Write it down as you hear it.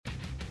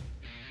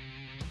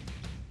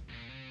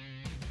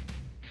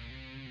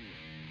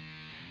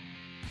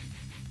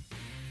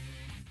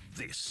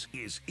This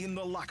is In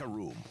the Locker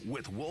Room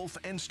with Wolf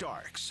and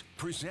Starks,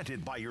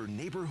 presented by your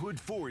neighborhood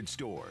Ford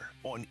store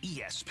on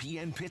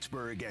ESPN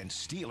Pittsburgh and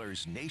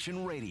Steelers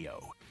Nation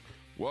Radio.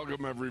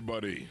 Welcome,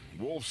 everybody.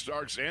 Wolf,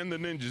 Starks, and the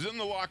Ninjas in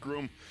the locker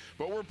room,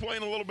 but we're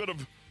playing a little bit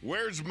of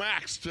Where's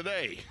Max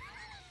today?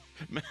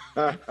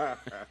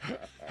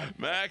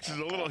 Max is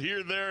a little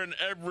here, there, and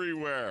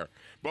everywhere.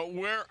 But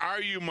where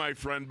are you, my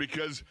friend?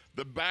 Because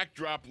the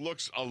backdrop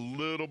looks a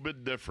little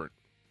bit different.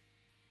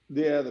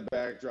 Yeah, the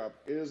backdrop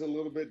is a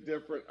little bit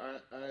different.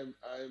 I'm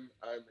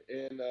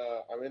in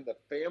the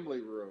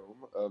family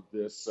room of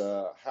this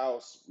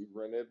house we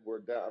rented.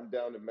 I'm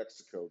down in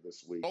Mexico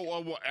this week.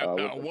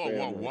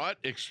 Whoa, what?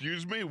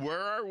 Excuse me,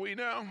 where are we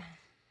now?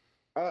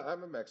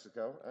 I'm in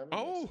Mexico.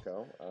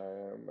 Mexico.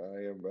 I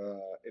am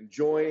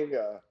enjoying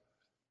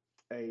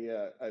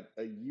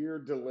a year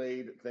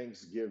delayed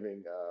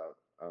Thanksgiving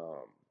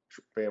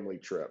family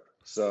trip.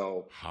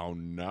 So how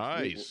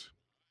nice.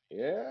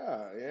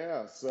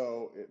 Yeah.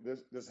 So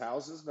this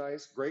house is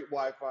nice. Great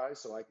Wi-Fi,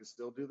 so I can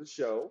still do the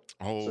show.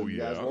 So you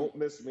guys won't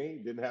miss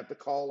me. Didn't have to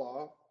call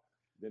off.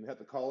 Didn't have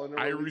to call in.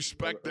 I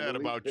respect that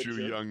about you,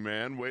 young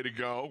man. Way to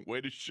go.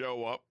 Way to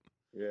show up.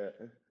 Yeah.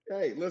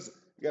 Hey, listen,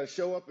 you got to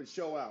show up and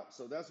show out.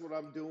 So that's what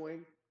I'm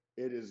doing.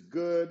 It is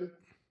good.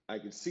 I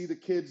can see the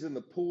kids in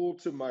the pool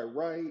to my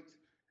right,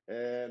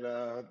 and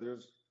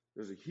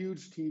there's a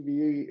huge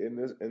TV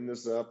in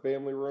this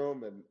family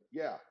room, and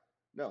yeah.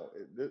 No,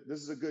 this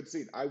is a good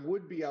scene. I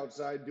would be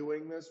outside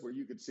doing this where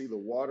you could see the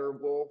water,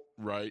 Wolf.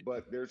 Right.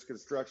 But there's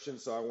construction,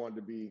 so I wanted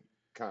to be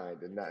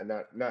kind and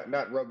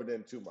not rub it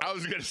in too much. I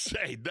was going to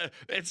say that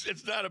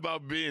it's not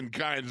about being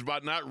kind; it's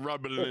about not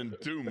rubbing it in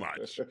too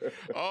much.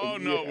 Oh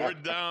no, yeah. We're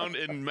down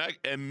in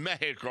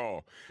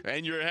Mexico,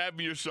 and you're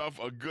having yourself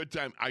a good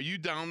time. Are you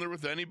down there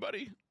with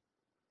anybody?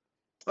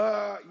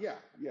 Yeah.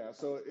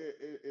 So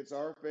it's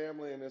our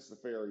family and it's the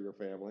Farrier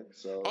family.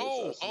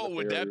 So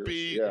would that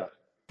be? Yeah.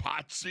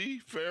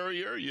 Potsy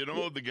Farrier,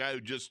 the guy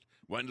who just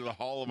went to the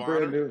Hall of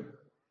Honor.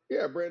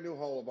 Brand new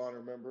Hall of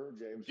Honor member,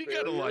 James. You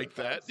got to like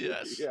that,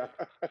 yes. Yeah.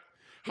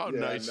 How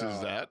nice is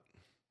that?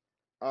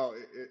 Oh,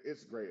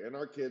 it's great, and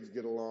our kids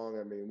get along.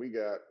 I mean, we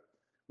got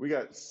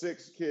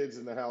 6 kids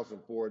in the house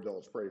and 4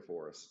 adults. Pray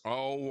for us.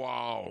 Oh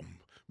wow!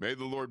 May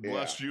the Lord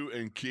bless you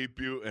and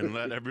keep you, and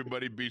let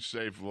everybody be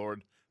safe,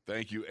 Lord.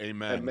 Thank you.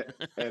 Amen.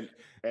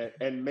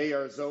 And may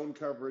our zone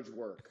coverage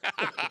work.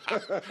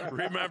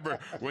 Remember,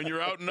 when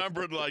you're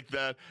outnumbered like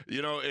that,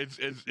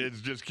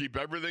 it's just keep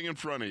everything in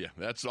front of you.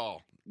 That's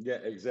all. Yeah,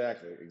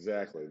 exactly.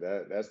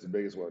 That's the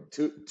biggest one.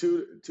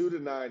 2 to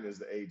 9 is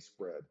the age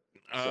spread.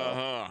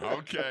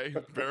 Okay.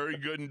 Very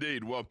good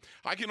indeed. Well,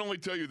 I can only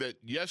tell you that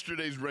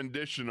yesterday's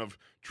rendition of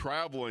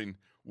Traveling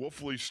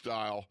Wolfley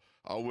style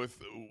with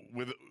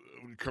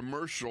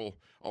commercial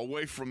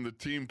away from the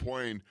team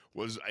plane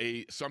was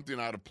something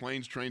out of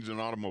Planes, Trains, and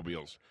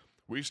Automobiles.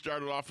 We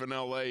started off in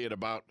L.A. at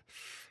about,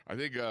 I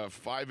think,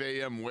 5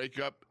 a.m. wake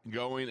up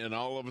going, and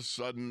all of a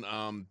sudden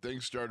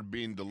things started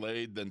being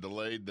delayed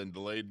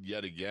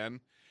yet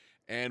again.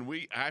 And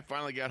I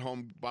finally got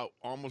home about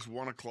almost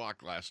 1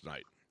 o'clock last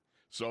night.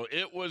 So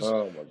it was,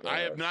 I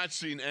have not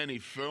seen any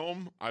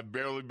film. I've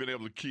barely been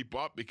able to keep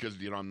up because,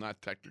 I'm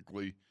not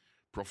technically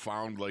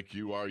profound like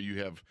you are. You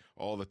have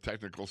all the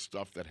technical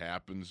stuff that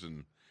happens,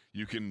 and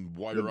you can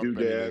wire up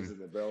anything.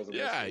 And the bells and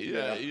yeah.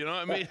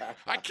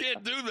 I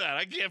can't do that.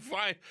 I can't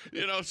find,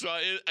 so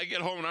I get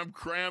home and I'm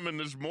cramming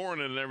this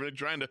morning and everything,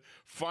 trying to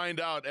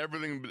find out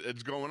everything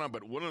that's going on.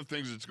 But one of the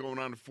things that's going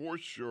on for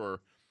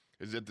sure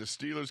is that the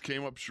Steelers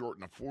came up short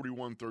in a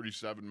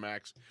 41-37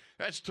 max.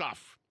 That's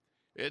tough.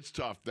 It's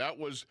tough. That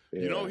was,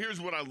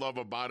 here's what I love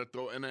about it,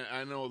 though, and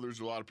I know there's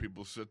a lot of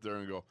people sit there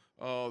and go,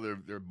 oh,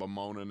 they're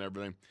bemoaning and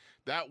everything.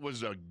 That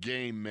was a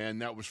game, man.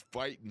 That was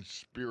fighting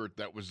spirit.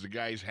 That was the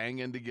guys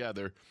hanging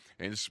together.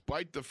 And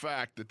despite the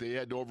fact that they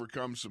had to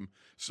overcome some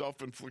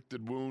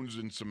self-inflicted wounds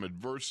and some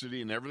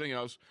adversity and everything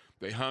else,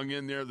 they hung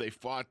in there. They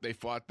fought.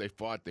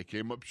 They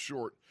came up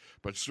short.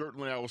 But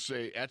certainly I will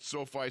say at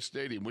SoFi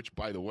Stadium, which,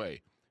 by the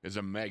way, is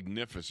a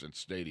magnificent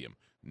stadium,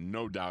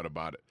 no doubt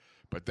about it.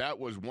 But that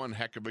was one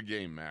heck of a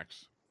game,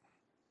 Max.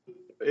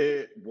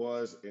 It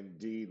was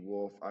indeed,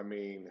 Wolf. I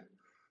mean,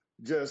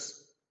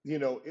 just,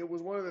 it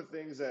was one of the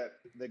things that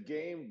the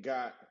game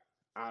got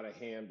out of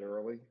hand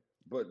early,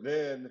 but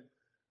then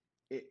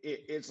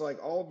it's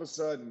like all of a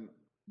sudden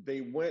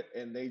they went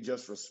and they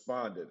just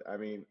responded. I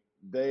mean,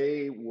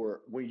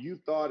 when you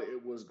thought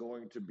it was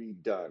going to be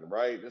done,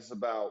 right? It's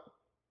about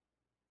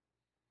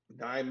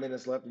 9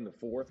 minutes left in the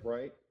fourth,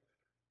 right?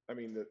 I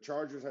mean, the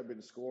Chargers have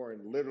been scoring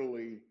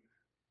literally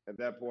at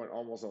that point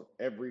almost on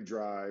every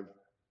drive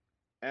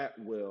at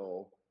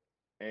will.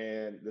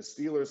 And the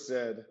Steelers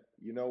said,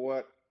 you know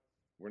what?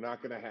 We're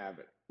not going to have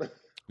it.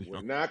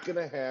 We're not going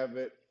to have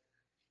it.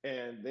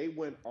 And they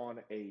went on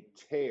a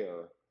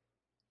tear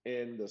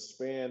in the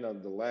span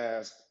of the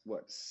last,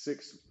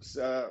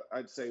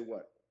 I'd say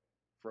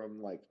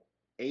from like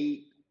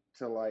 8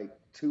 to like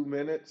 2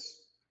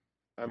 minutes.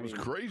 I mean,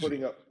 crazy.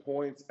 Putting up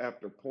points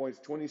after points,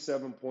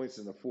 27 points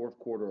in the fourth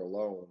quarter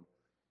alone.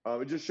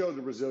 It just showed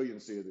the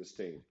resiliency of this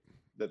team.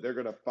 that they're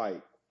going to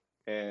fight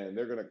and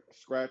they're going to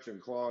scratch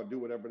and claw and do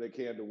whatever they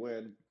can to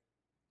win.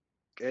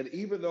 And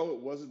even though it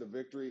wasn't a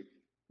victory,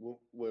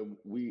 when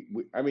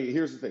I mean,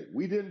 here's the thing: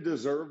 we didn't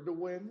deserve to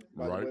win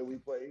by the Right. way we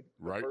played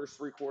the Right. first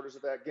 3 quarters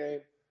of that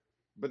game.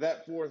 But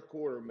that fourth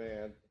quarter,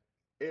 man,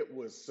 it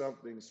was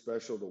something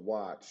special to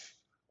watch.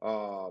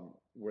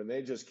 When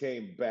they just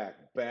came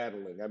back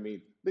battling. I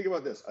mean, think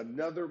about this: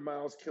 another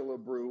Miles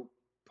Killebrew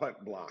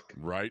punt block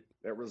Right.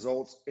 that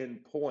results in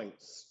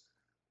points.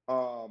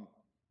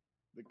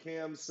 The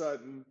Cam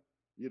Sutton,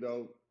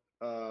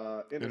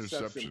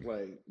 interception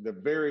play, the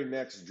very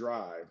next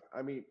drive.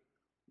 I mean,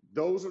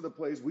 those are the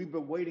plays we've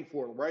been waiting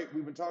for, right?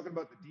 We've been talking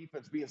about the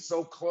defense being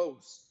so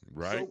close,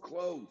 Right. so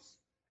close.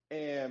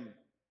 And,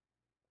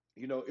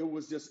 it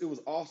was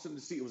awesome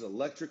to see. It was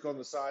electric on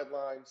the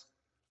sidelines.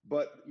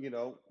 But,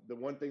 the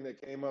one thing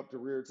that came up to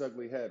rear its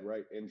ugly head,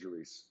 right?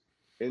 Injuries.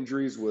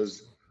 Injuries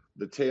was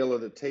the tail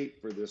of the tape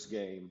for this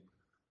game.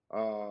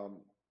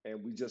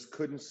 And we just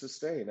couldn't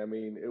sustain. I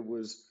mean,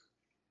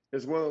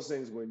 it's one of those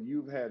things when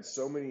you've had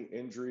so many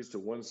injuries to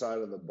one side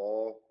of the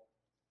ball,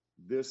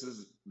 this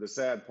is the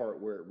sad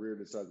part where it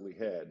reared its ugly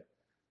head.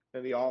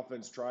 And the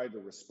offense tried to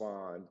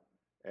respond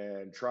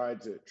and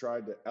tried to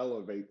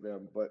elevate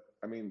them. But,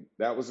 I mean,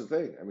 that was the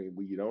thing. I mean,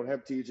 you don't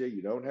have TJ,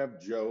 you don't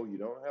have Joe, you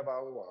don't have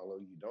Alualo,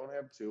 you don't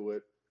have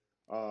Tuitt.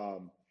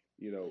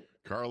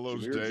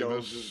 Carlos Jameer Davis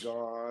Jones is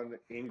gone.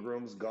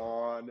 Ingram's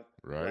gone.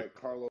 Right.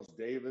 Carlos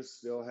Davis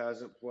still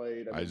hasn't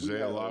played. I mean,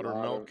 Isaiah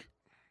Loudermilk.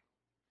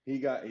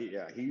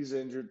 He's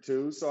injured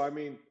too. So I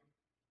mean,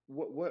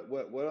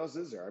 what else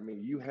is there? I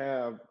mean, you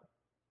have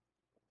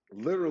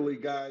literally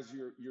guys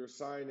you're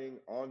signing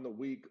on the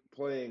week,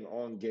 playing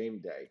on game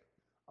day.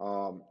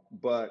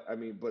 But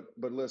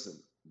listen,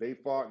 they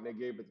fought and they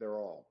gave it their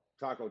all.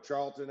 Taco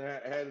Charlton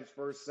had his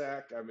first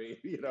sack. I mean,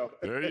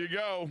 There you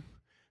go.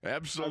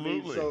 Absolutely.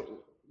 I mean,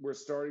 so we're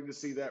starting to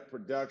see that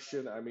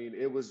production. I mean,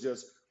 it was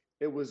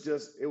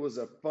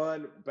a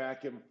fun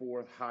back and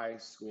forth, high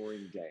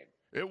scoring game.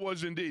 It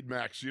was indeed,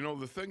 Max.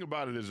 The thing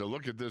about it is I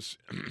look at this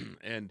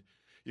and,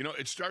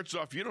 it starts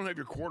off, you don't have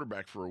your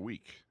quarterback for a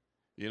week,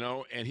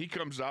 and he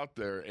comes out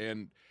there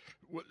and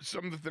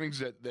some of the things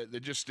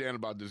that just stand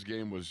about this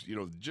game was,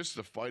 just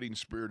the fighting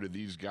spirit of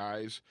these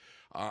guys.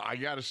 I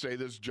got to say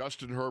this,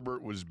 Justin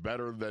Herbert was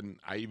better than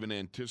I even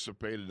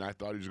anticipated, and I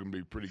thought he was going to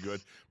be pretty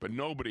good. But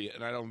nobody,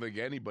 and I don't think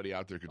anybody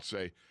out there could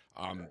say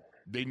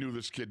they knew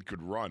this kid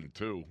could run,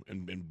 too,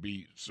 and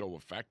be so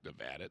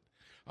effective at it,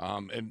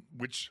 and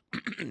which,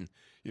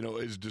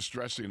 is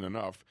distressing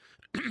enough.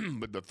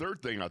 But the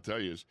third thing I'll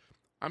tell you is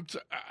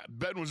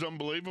Ben was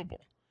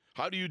unbelievable.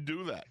 How do you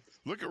do that?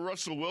 Look at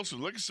Russell Wilson.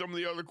 Look at some of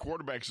the other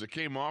quarterbacks that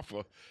came off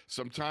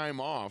some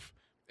time off,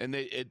 and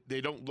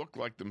they don't look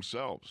like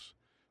themselves.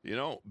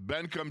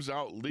 Ben comes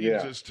out,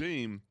 leads his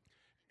team,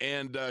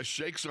 and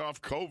shakes off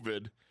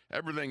COVID,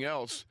 everything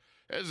else.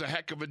 That is a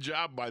heck of a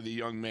job by the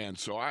young man.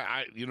 So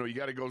you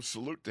got to go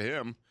salute to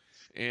him,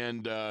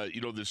 and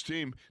this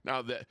team.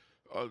 Now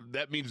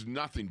that means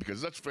nothing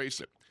because let's face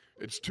it,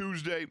 it's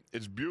Tuesday,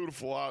 it's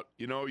beautiful out.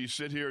 You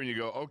sit here and you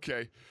go,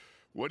 okay.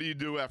 What do you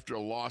do after a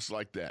loss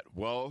like that?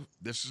 Well,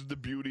 this is the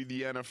beauty of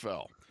the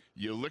NFL.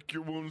 You lick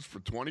your wounds for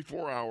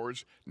 24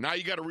 hours. Now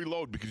you got to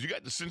reload because you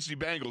got the Cincy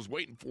Bengals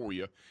waiting for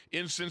you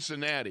in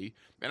Cincinnati.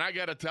 And I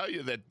got to tell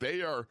you that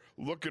they are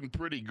looking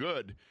pretty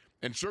good.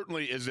 And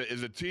certainly as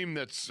a team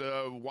that's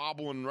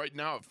wobbling right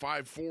now at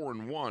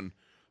 5-4-1,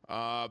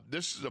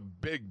 this is a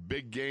big,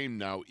 big game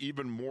now,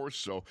 even more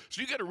so.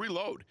 So you got to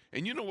reload.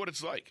 And you know what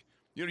it's like.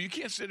 You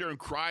can't sit there and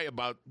cry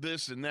about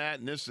this and that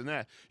and this and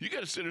that. You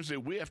got to sit there and say,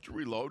 we have to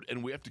reload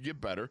and we have to get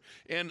better.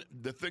 And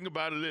the thing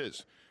about it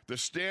is, the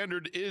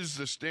standard is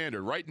the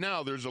standard. Right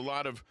now, there's a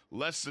lot of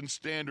less than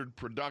standard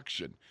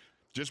production.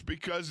 Just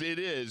because it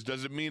is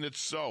doesn't mean it's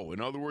so. In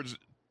other words,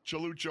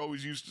 Chaluch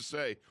always used to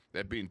say,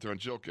 that being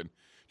Tunchilkin,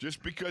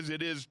 just because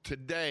it is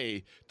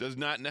today does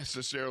not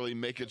necessarily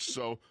make it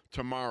so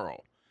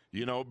tomorrow.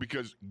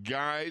 Because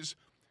guys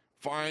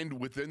find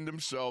within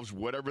themselves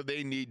whatever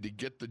they need to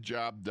get the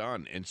job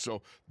done. And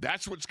so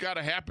that's what's got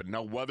to happen.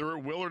 Now, whether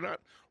it will or not,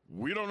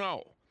 we don't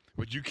know.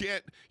 But you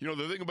can't,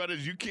 the thing about it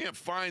is you can't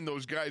find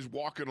those guys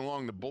walking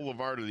along the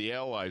Boulevard of the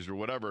Allies or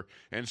whatever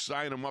and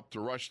sign them up to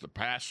rush the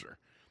passer.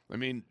 I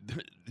mean,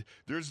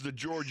 there's the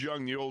George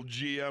Young, the old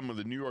GM of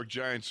the New York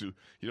Giants who,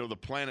 the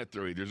planet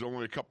theory. There's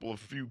only a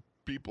few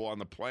people on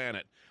the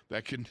planet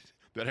that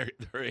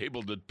are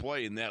able to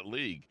play in that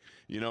league,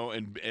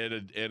 and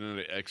at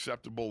an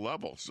acceptable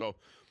level. So,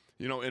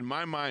 in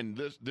my mind,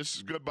 this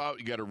is good about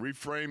you got to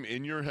reframe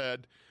in your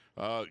head,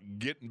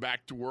 getting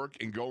back to work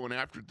and going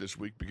after it this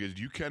week because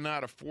you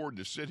cannot afford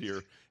to sit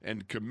here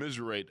and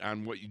commiserate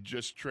on what you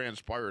just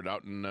transpired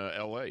out in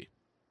L.A.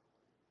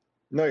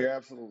 No, you're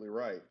absolutely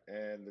right.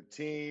 And the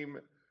team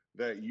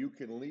that you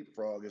can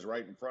leapfrog is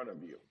right in front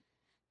of you.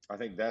 I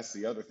think that's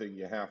the other thing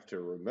you have to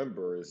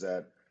remember is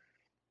that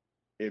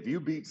if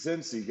you beat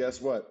Cincy, guess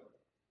what?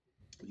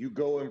 You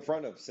go in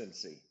front of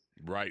Cincy.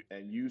 Right.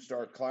 And you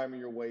start climbing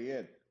your way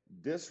in.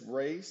 This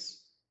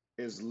race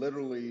is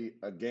literally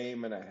a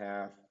game and a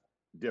half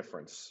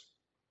difference.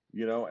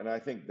 And I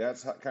think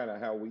that's kind of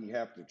how we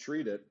have to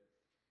treat it.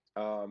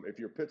 If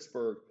you're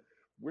Pittsburgh,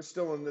 we're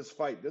still in this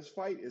fight. This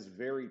fight is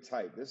very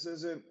tight. This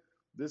isn't,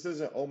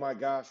 oh my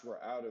gosh,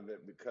 we're out of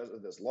it because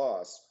of this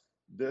loss.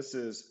 This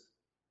is,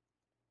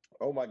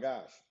 oh my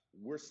gosh,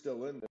 we're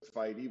still in this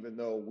fight, even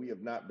though we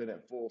have not been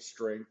at full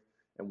strength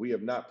and we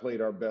have not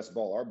played our best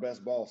ball. Our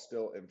best ball is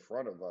still in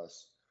front of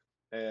us.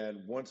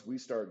 And once we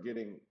start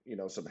getting,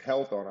 some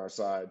health on our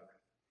side,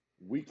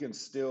 we can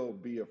still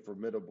be a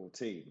formidable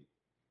team.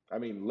 I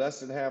mean,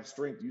 less than half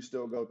strength, you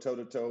still go toe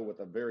to toe with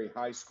a very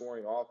high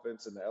scoring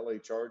offense in the LA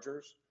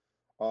Chargers.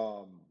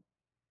 Um,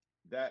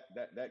 that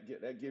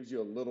gives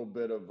you a little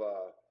bit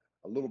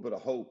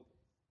of hope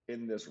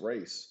in this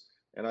race.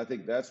 And I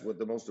think that's what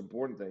the most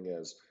important thing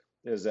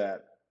is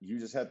that you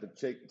just have to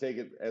take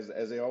it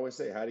as they always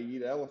say, how do you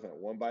eat an elephant?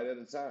 One bite at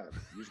a time.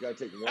 You just got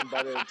to take one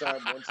bite at a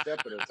time, one step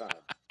at a time.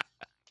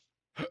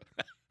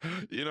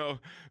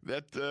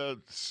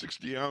 That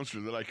 60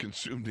 ouncer that I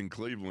consumed in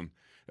Cleveland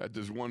at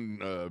this one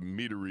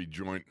meadery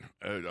joint,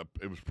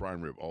 it was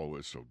prime rib. Oh, it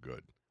was so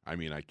good. I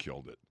mean, I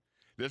killed it.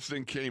 This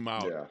thing came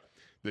out. Yeah.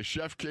 The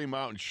chef came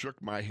out and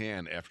shook my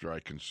hand after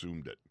I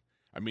consumed it.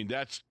 I mean,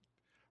 that's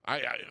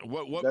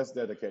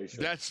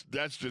dedication.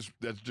 That's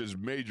just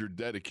major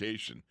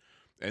dedication,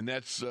 and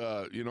that's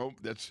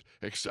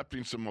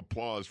accepting some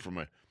applause from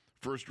a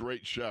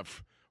first-rate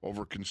chef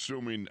over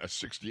consuming a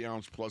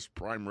 60-ounce plus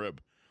prime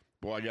rib.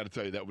 Boy, I got to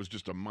tell you, that was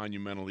just a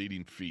monumental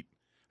eating feat.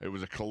 It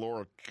was a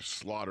caloric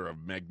slaughter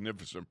of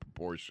magnificent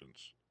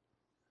proportions.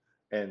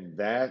 And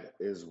that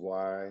is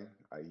why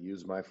I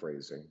use my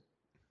phrasing,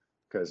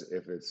 because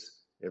if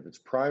it's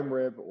prime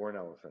rib or an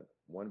elephant,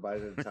 one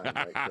bite at a time,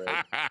 right,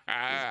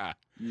 Craig?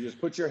 You just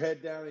put your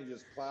head down and you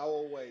just plow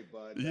away,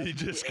 bud. You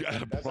just got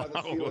to plow away. That's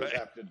how the Steelers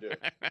have to do.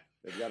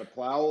 They've got to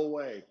plow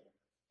away.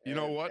 You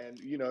know what? And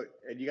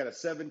you got a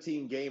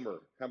 17 gamer.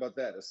 How about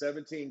that? A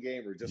 17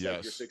 gamer, just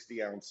like your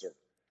 60 ouncer.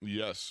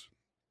 Yes.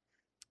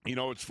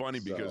 It's funny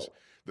because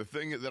the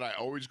thing that I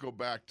always go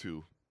back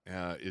to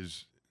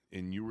is,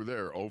 and you were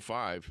there,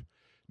 05,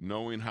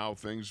 knowing how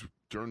things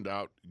turned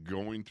out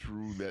going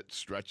through that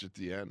stretch at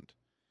the end.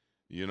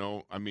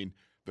 I mean,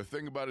 the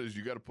thing about it is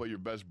you got to play your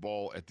best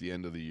ball at the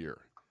end of the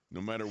year.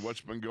 No matter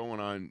what's been going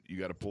on, you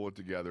got to pull it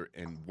together.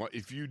 And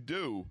if you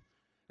do,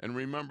 and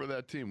remember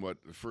that team,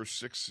 the first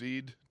 6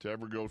 seed to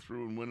ever go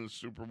through and win a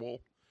Super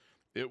Bowl?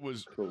 It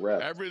was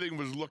correct. Everything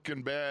was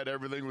looking bad.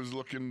 Everything was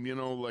looking,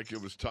 like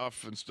it was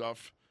tough and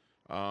stuff.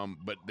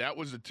 But that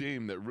was a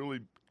team that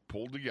really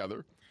pulled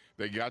together.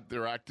 They got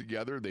their act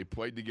together. They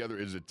played together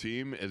as a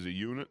team, as a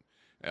unit,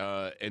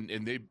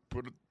 and they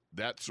put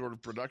that sort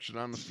of production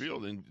on the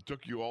field, and it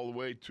took you all the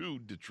way to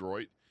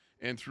Detroit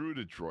and through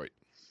Detroit.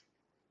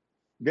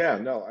 Yeah,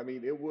 no, I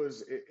mean,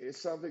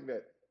 it's something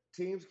that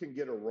teams can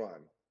get a run,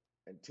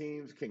 and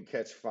teams can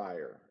catch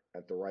fire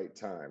at the right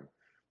time.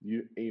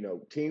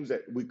 Teams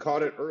that we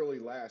caught it early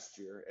last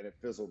year and it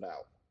fizzled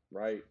out,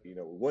 right? We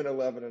went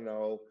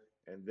 11-0,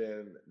 and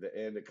then the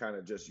end, it kind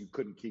of just, you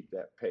couldn't keep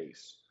that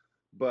pace.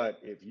 But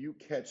if you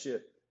catch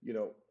it,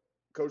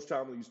 Coach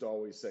Tomlin used to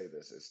always say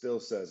this. It still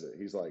says it.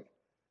 He's like,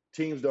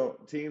 teams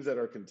that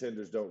are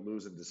contenders don't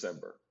lose in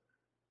December,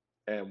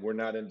 and we're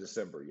not in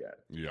December yet.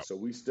 Yep. So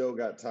we still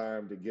got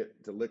time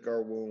to lick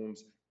our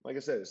wounds. Like I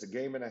said, it's a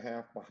game and a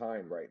half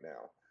behind right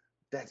now.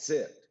 That's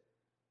it.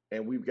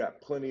 And we've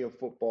got plenty of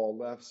football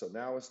left. So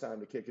now it's time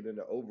to kick it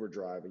into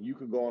overdrive. And you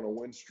can go on a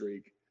win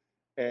streak,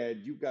 and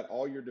you've got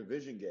all your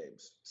division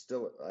games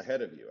still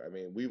ahead of you. I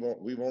mean,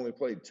 we've only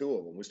played 2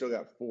 of them. We still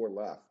got 4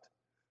 left.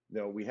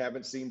 We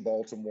haven't seen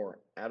Baltimore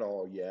at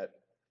all yet.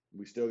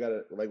 We still got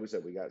it. Like we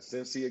said, we got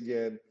Cincy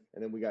again,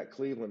 and then we got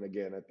Cleveland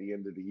again at the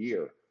end of the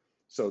year.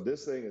 So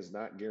this thing is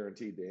not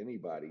guaranteed to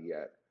anybody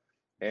yet.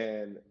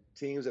 And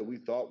teams that we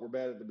thought were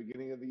bad at the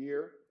beginning of the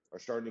year are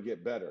starting to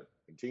get better.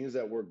 And teams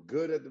that were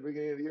good at the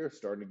beginning of the year are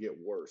starting to get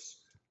worse.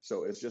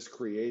 So it's just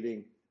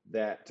creating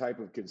that type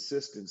of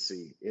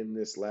consistency in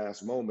this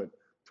last moment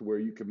to where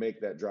you can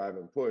make that drive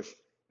and push.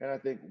 And I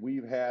think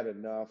we've had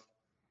enough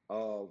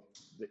of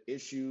the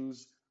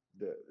issues,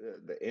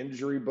 the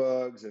injury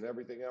bugs and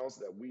everything else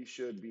that we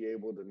should be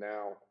able to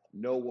now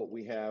know what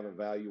we have,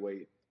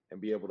 evaluate, and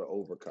be able to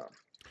overcome.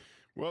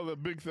 Well, the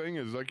big thing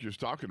is, like you're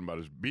talking about,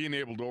 is being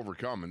able to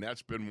overcome, and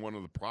that's been one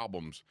of the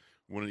problems,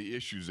 one of the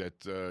issues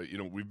that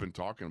we've been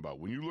talking about.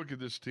 When you look at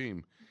this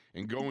team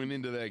and going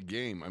into that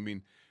game, I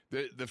mean,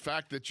 the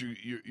fact that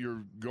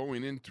you're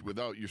going into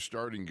without your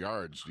starting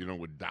guards,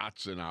 with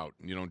Dotson out,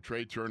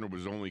 Trey Turner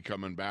was only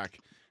coming back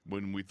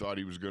when we thought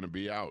he was going to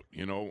be out.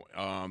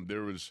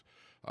 There was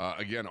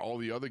again all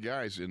the other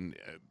guys, and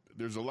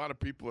there's a lot of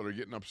people that are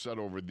getting upset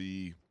over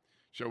the.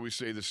 Shall we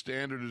say the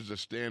standard is the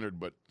standard,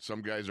 but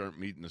some guys aren't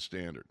meeting the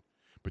standard.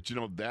 But,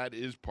 that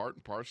is part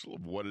and parcel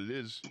of what it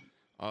is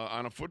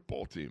on a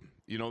football team.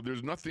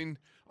 There's nothing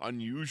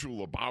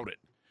unusual about it.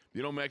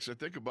 Max, I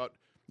think about,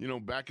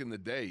 back in the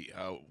day,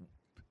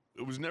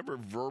 it was never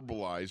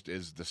verbalized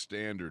as the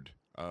standard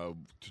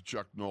to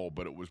Chuck Noll,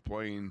 but it was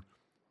playing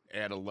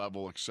at a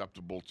level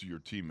acceptable to your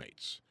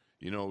teammates.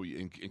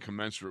 in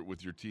commensurate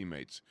with your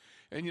teammates.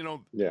 And,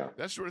 Yeah.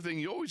 that sort of thing,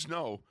 you always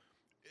know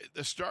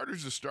the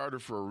starter's a starter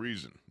for a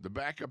reason. The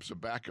backup's a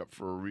backup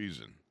for a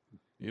reason.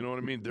 You know what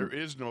I mean? There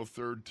is no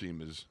third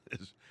team,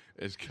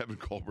 as Kevin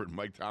Colbert and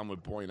Mike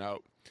Tomlin point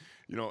out.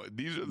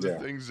 These are the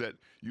things that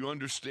you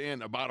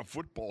understand about a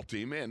football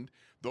team, and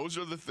those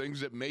are the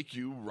things that make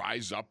you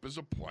rise up as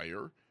a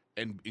player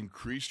and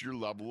increase your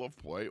level of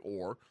play,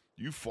 or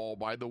you fall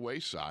by the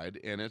wayside,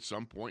 and at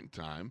some point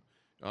in time,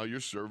 your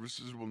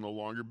services will no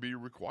longer be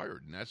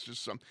required. And that's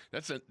just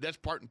that's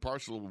part and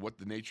parcel of what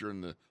the nature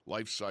and the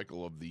life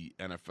cycle of the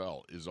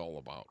NFL is all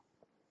about.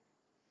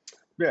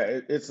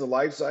 Yeah, it's the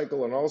life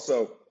cycle, and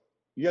also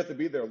you have to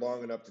be there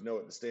long enough to know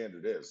what the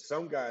standard is.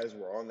 Some guys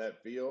were on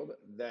that field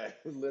that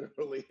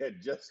literally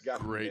had just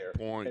gotten Great there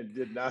point. and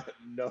did not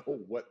know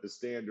what the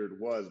standard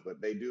was,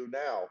 but they do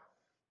now.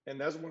 And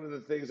that's one of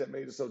the things that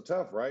made it so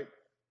tough, right?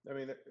 I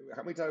mean,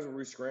 how many times were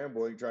we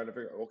scrambling trying to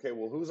figure, okay,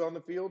 well, who's on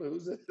the field?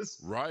 Who's this?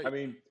 Right. I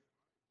mean,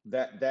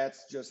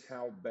 that's just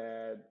how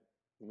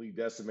badly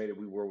decimated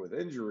we were with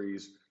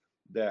injuries,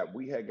 that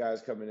we had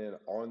guys coming in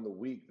on the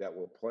week that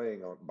were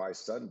playing on by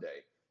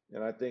Sunday.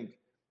 And I think,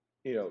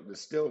 to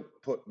still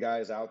put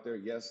guys out there,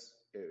 yes,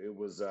 it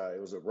was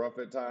a rough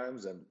at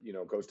times. And,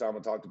 Coach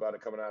Tomlin talked about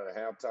it coming out at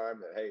halftime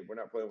that, hey, we're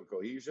not playing with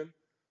cohesion.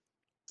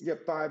 You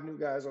get 5 new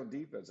guys on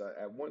defense.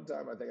 At one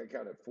time, I think I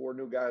counted 4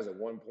 new guys at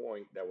one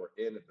point that were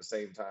in at the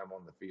same time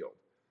on the field.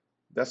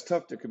 That's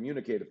tough to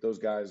communicate if those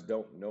guys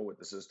don't know what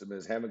the system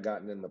is, haven't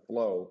gotten in the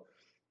flow,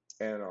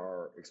 and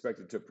are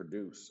expected to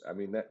produce. I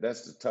mean,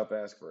 that's a tough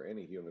ask for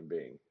any human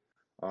being.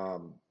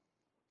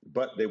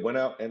 But they went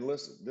out, and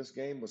listen, this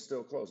game was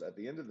still close. At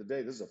the end of the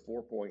day, this is a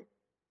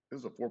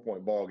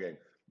 4-point ball game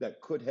that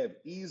could have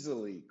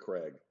easily,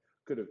 Craig,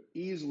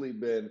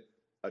 been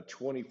a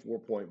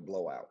 24-point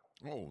blowout.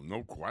 Oh,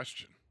 no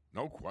question.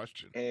 No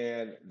question.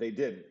 And they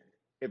didn't.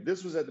 If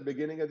this was at the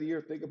beginning of the year,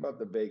 think about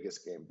the Vegas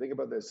game. Think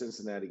about that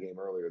Cincinnati game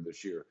earlier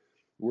this year,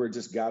 where it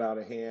just got out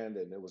of hand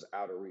and it was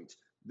out of reach.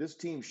 This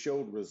team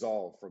showed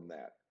resolve from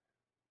that.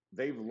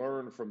 They've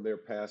learned from their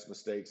past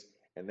mistakes,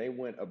 and they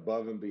went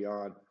above and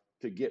beyond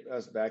to get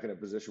us back in a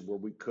position where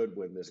we could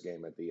win this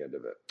game at the end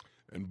of it.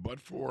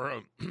 But for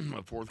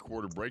a fourth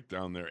quarter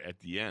breakdown there at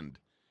the end,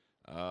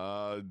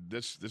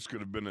 this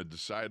could have been a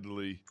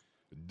decidedly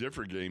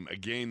different game, a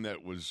game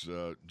that was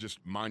just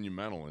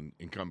monumental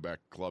in comeback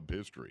club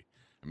history.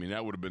 I mean,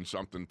 that would have been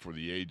something for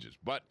the ages.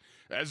 But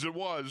as it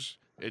was,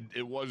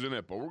 it wasn't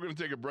it. But we're going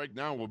to take a break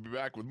now. We'll be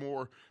back with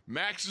more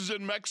Max is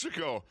in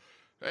Mexico.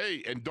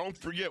 Hey, and don't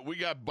forget, we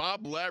got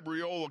Bob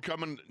Labriola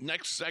coming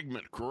next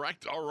segment,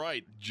 correct? All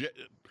right.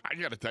 I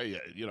got to tell you,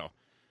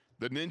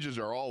 the Ninjas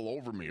are all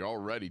over me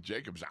already.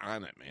 Jacob's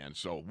on it, man.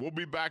 So we'll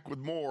be back with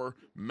more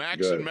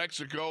Max in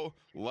Mexico,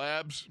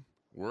 Labs,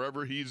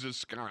 wherever he's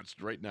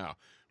ensconced right now,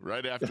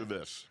 right after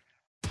this.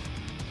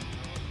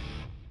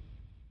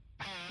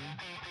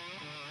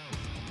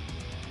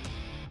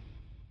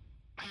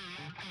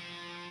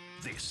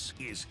 This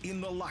is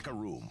In the Locker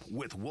Room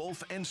with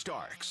Wolf and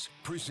Starks,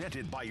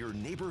 presented by your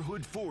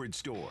neighborhood Ford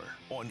store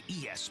on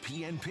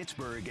ESPN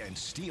Pittsburgh and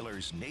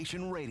Steelers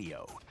Nation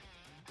Radio.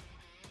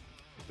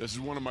 This is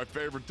one of my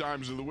favorite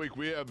times of the week.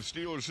 We have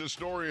Steelers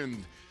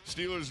historian,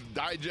 Steelers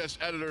Digest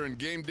editor, and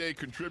game day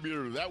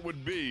contributor. That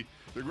would be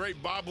the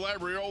great Bob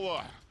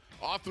Labriola,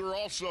 author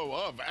also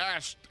of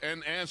Asked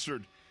and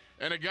Answered,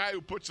 and a guy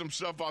who puts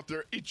himself out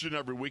there each and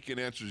every week and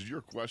answers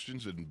your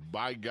questions. And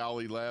by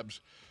golly, Labs,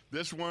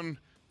 this one,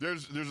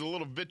 there's a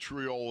little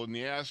vitriol in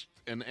the Asked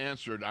and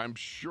Answered, I'm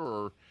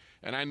sure.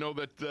 And I know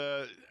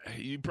that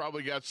you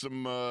probably got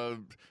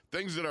some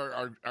things that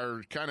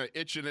are kind of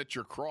itching at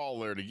your crawl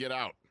there to get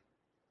out.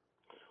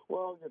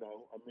 Well,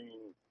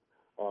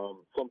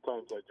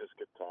 sometimes I just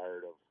get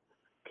tired of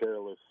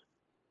careless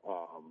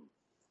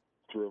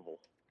drivel.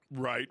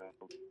 Right.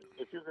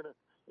 If you're going to,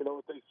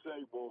 what they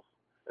say, Wolf,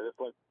 and it's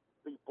like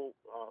people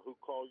who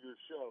call your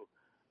show,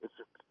 if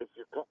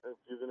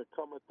you're going to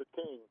come at the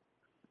king,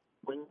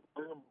 bring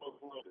them both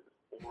loaded,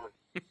 or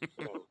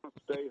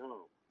stay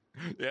home.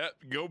 Yeah,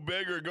 go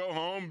big or go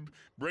home.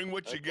 Bring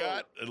what you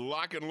got and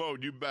lock and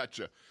load. You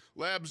betcha.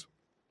 Labs,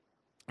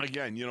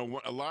 again,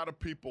 a lot of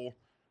people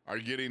are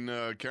getting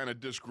kind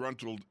of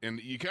disgruntled. And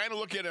you kind of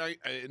look at it,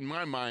 in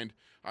my mind,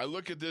 I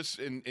look at this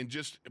and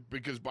just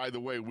because, by the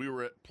way, we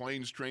were at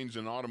Planes, Trains,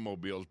 and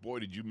Automobiles. Boy,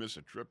 did you miss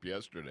a trip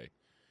yesterday.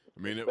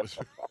 I mean, it was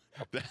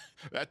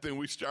that thing.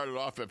 We started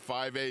off at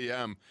 5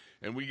 a.m.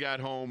 and we got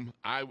home.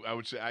 I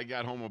would say I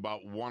got home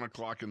about 1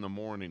 o'clock in the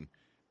morning,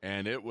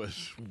 and it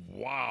was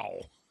wow.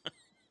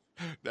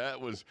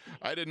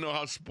 I didn't know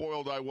how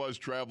spoiled I was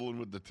traveling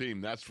with the team.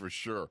 That's for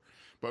sure.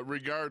 But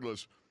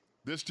regardless,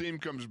 this team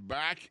comes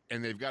back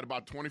and they've got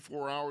about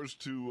 24 hours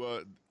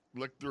to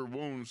lick their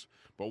wounds.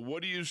 But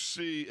what do you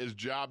see as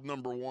job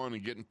number one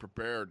in getting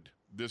prepared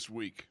this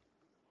week?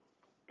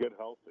 Get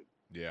healthy.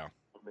 Yeah.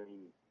 I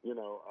mean,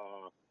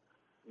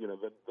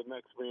 the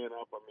next man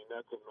up,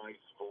 that's a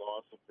nice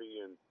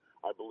philosophy, and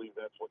I believe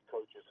that's what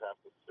coaches have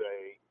to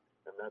say,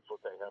 and that's what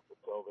they have to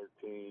tell their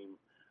team.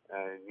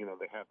 and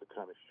they have to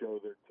kind of show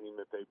their team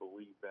that they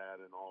believe that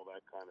and all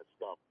that kind of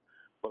stuff.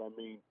 But I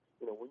mean,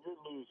 when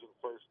you're losing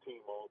first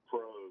team All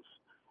Pros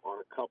on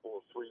a couple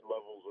of 3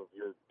 levels of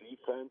your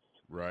defense,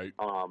 right?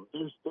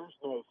 There's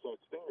no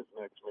such thing as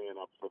next man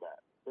up for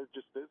that. There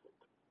just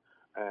isn't.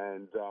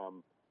 And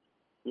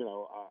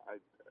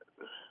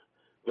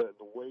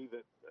the way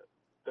that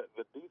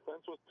the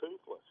defense was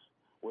toothless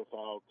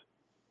without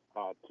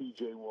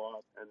T.J.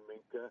 Watt and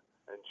Minka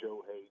and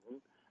Joe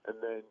Hayden, and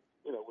then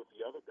with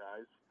the other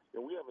guys,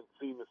 we haven't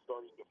seen the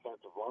starting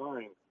defensive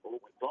line, or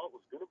what we thought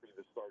was going to be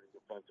the starting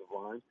defensive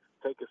line,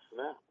 take a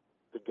snap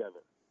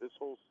together this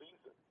whole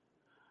season.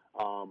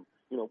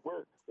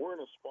 We're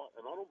in a spot,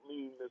 and I don't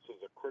mean this as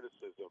a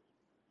criticism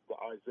to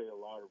Isaiah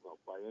Loudermilk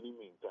by any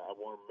means. I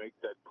want to make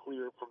that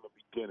clear from the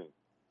beginning.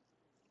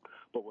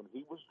 But when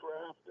he was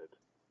drafted,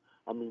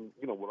 I mean,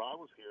 what I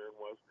was hearing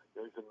was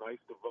he's a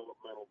nice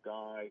developmental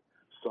guy,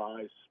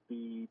 size,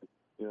 speed,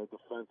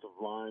 defensive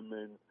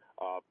lineman,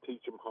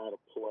 teach him how to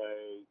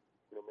play.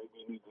 Maybe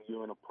he needs a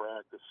year in a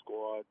practice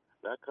squad,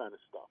 that kind of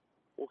stuff.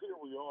 Well, here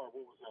we are.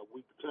 What was that,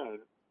 week 10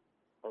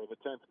 or the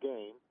 10th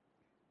game,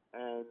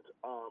 and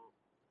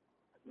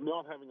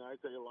not having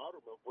Isaiah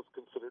Loudermilk was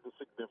considered a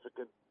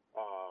significant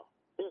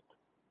hit.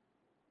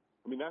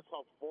 I mean, that's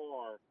how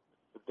far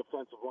the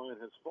defensive line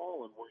has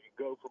fallen, where you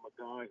go from a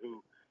guy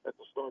who, at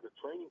the start of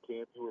training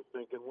camp, you were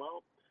thinking,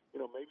 well,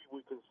 maybe we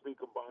can sneak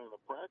him by on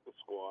the practice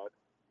squad,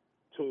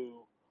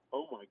 to,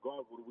 oh, my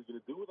God, what are we going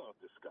to do without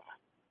this guy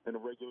in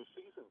a regular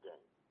season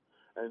game?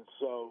 And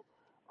so,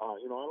 I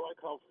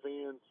like how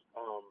fans,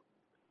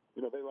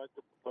 they like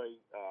to play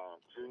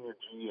junior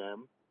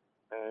GM.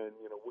 And,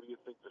 what do you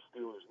think the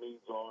Steelers'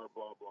 needs are,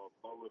 blah, blah,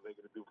 blah. What are they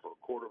going to do for a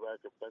quarterback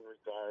if Ben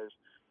retires?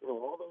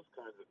 All those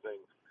kinds of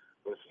things.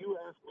 But if you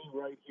ask me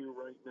right here,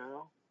 right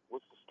now,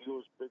 what's the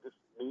Steelers' biggest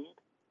need?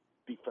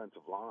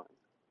 Defensive line.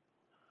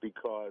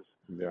 Because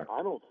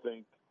I don't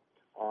think,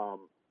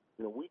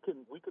 we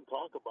can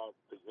talk about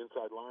the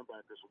inside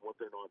linebackers and what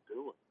they're not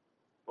doing.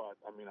 But,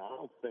 I mean, I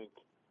don't think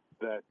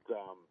that,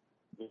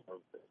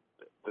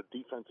 the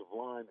defensive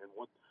line and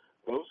what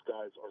those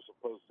guys are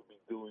supposed to be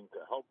doing to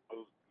help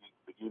the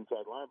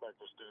inside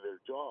linebackers do their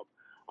job,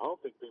 I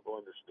don't think people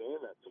understand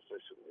that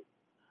sufficiently.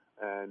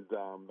 And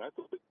that's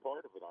a big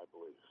part of it, I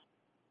believe.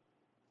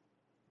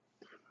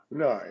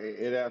 No,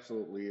 it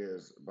absolutely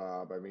is,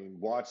 Bob. I mean,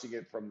 watching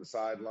it from the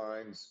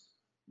sidelines,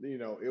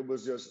 it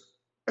was just,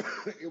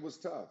 it was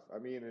tough. I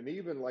mean, and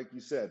even like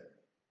you said,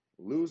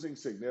 losing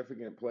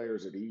significant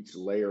players at each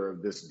layer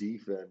of this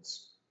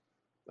defense,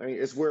 I mean,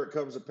 it's where it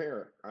comes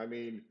apparent. I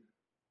mean,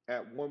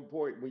 at one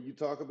point, when you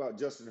talk about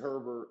Justin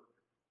Herbert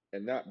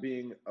and not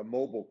being a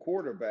mobile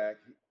quarterback,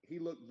 he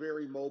looked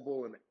very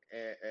mobile and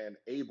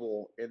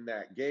able in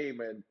that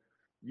game. And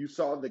you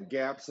saw the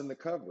gaps in the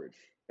coverage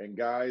and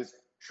guys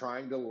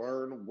trying to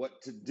learn what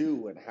to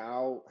do and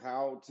how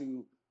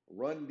to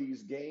run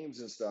these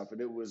games and stuff.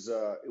 And it was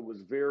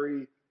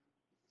very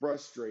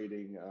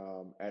frustrating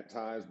at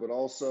times, but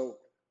also,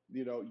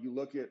 you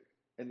look at,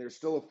 and there's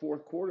still a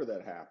fourth quarter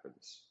that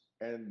happens,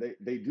 and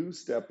they do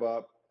step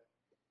up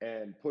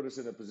and put us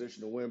in a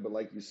position to win. But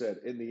like you said,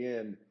 in the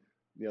end,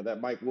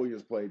 that Mike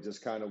Williams play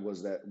just kind of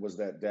was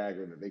that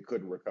dagger that they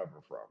couldn't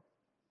recover from.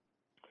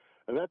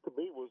 And that to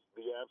me was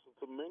the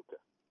absence of Minka.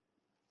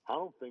 I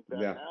don't think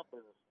that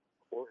happens,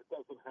 or it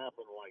doesn't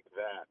happen like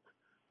that,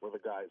 where the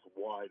guy's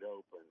wide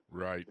open,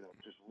 right?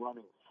 Just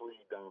running free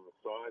down the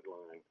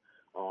sideline.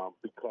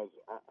 Because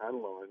I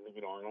don't know, and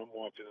I'm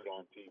watching it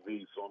on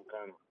TV, so I'm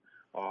kind of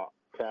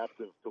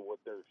captive to what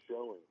they're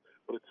showing.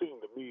 But it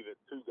seemed to me that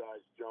two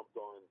defenders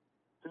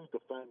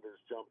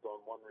jumped on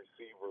one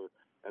receiver,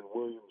 and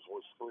Williams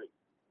was free,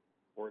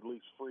 or at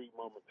least free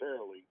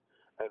momentarily.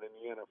 And in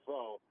the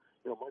NFL,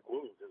 Mike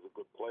Williams is a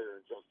good player,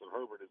 and Justin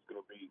Herbert is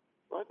going to be.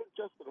 I think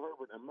Justin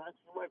Herbert, and Max,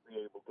 you might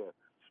be able to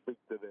speak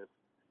to this.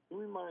 He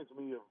reminds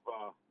me of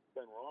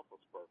Ben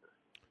Roethlisberger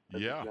as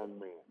a young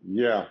man.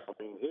 Yeah. I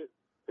mean, his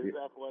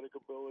athletic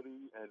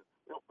ability, and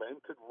Ben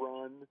could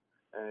run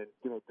and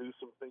do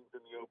some things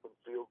in the open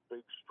field,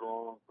 big,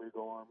 strong, big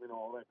arm,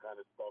 all that kind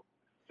of stuff.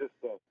 Just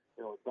a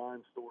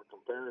dime store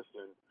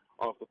comparison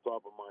off the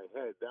top of my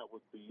head, that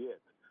would be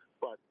it.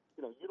 But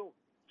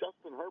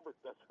Justin Herbert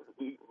doesn't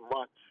need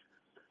much,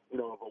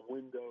 of a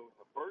window in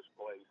the first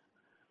place,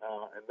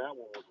 and that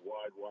one was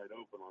wide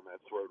open on that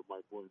throw to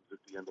Mike Williams at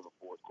the end of the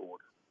fourth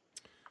quarter.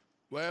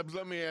 Labs,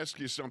 let me ask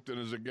you something.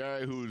 As a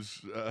guy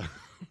who's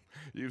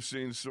you've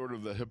seen sort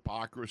of the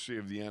hypocrisy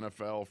of the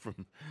NFL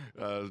from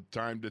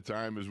time to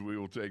time, as we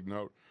will take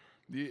note.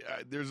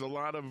 There's a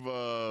lot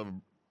of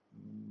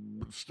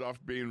stuff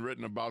being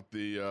written about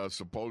the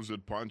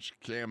supposed punch,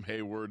 Cam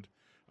Hayward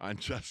on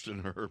Justin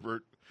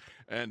Herbert.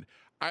 And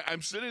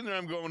I'm sitting there,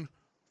 I'm going,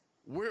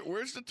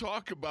 where's the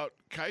talk about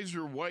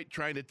Kaiser White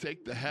trying to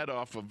take the head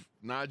off of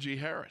Najee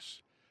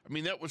Harris? I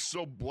mean, that was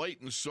so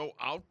blatant, so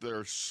out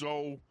there,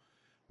 so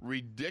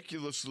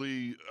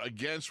ridiculously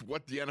against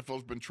what the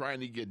NFL's been trying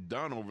to get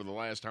done over the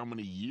last how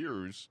many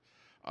years,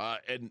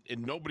 and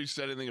nobody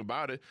said anything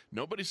about it.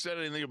 Nobody said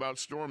anything about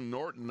Storm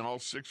Norton, all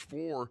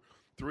 6'4",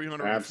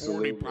 340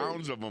 Absolutely.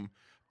 pounds of him.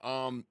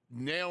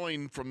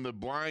 Nailing from the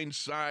blind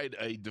side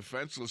a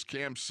defenseless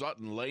Cam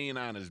Sutton laying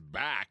on his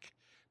back,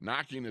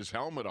 knocking his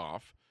helmet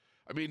off.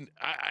 I mean,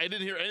 I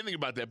didn't hear anything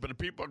about that, but the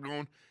people are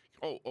going,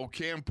 oh,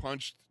 Cam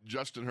punched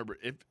Justin Herbert.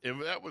 If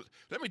that was,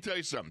 let me tell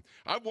you something.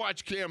 I've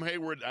watched Cam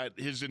Hayward at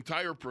his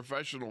entire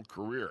professional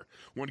career.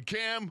 When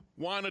Cam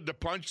wanted to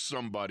punch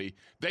somebody,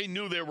 they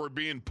knew they were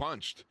being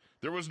punched.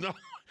 There was no,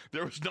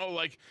 there was no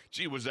like,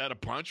 gee, was that a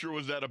punch or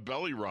was that a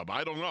belly rub?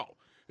 I don't know.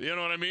 You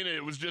know what I mean?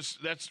 It was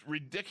just, that's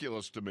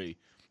ridiculous to me.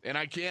 And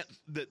I can't,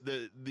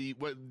 the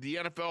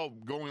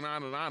NFL going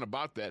on and on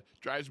about that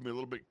drives me a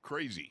little bit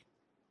crazy.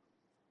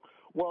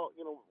 Well,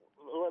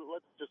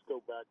 let's just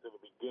go back to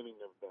the beginning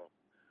of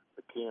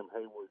the Cam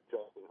Hayward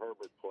Justin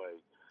Herbert play.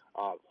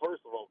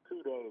 First of all,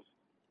 kudos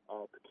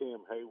to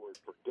Cam Hayward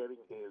for getting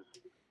his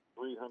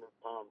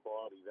 300-pound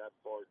body that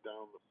far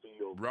down the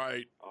field.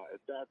 Right.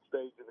 At that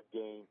stage of the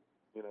game,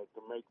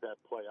 to make that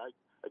play.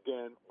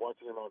 Again,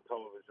 watching it on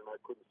television, I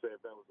couldn't say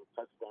if that was a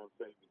touchdown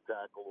safety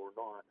tackle or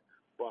not.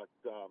 But,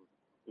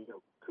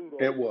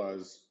 kudos. It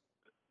was.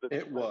 To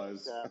the It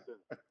was. captain.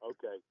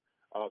 Okay.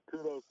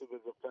 Kudos to the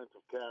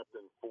defensive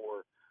captain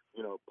for,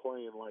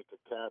 playing like a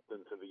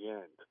captain to the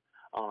end.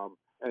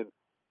 And,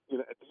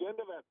 at the end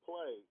of that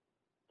play,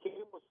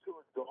 Cam was too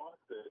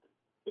exhausted.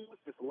 He was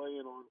just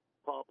laying on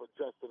top of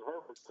Justin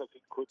Herbert because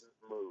he couldn't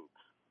move.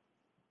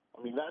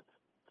 I mean, that's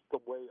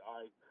the way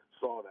I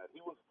saw that.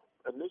 He was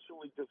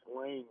initially just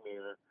laying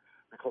there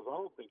because I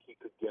don't think he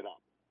could get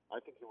up.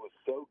 I think he was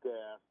so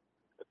gassed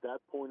at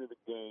that point of the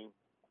game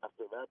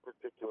after that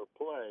particular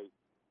play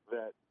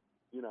that,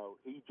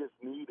 he just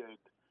needed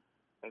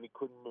and he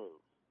couldn't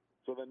move.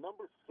 So the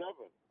number 7,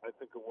 I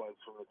think it was,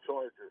 from the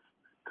Chargers,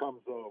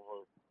 comes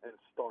over and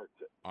starts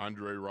it.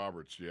 Andre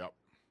Roberts, yep.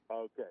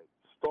 Okay,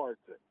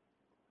 starts it.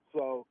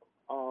 So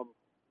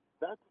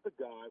that's the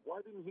guy.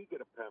 Why didn't he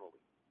get a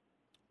penalty?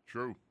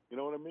 True. You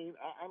know what I mean?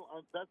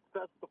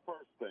 That's the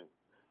first thing.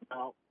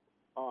 Now,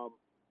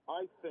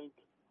 I think.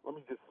 Let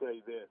me just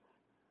say this: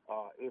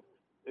 if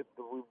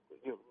the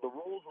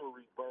rules were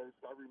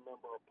reversed, I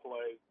remember a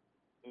play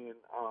in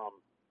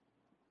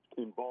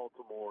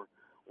Baltimore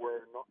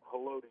where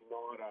Haloti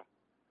Ngata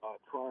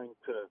trying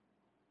to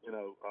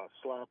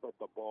slap at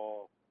the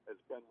ball as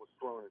Ben was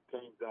throwing it,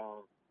 came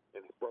down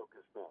and he broke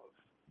his nose.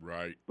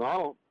 Right.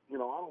 Now, I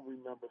don't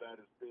remember that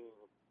as being,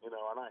 and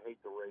I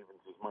hate the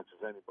Ravens as much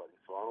as anybody,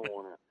 so I don't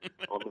want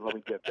to, let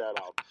me get that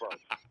out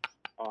first.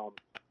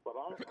 But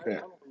I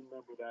don't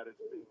remember that as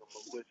being a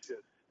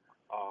malicious,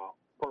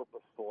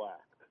 purposeful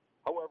act.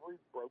 However, he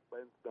broke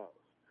Ben's nose.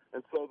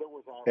 And so there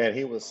was... And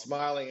he was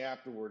smiling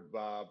afterward,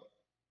 Bob.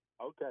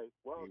 Okay,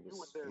 well, you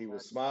were there. He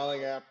was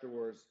smiling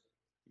afterwards.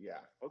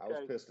 Yeah, okay.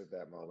 I was pissed at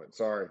that moment.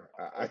 Sorry.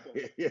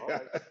 Okay. Yeah. All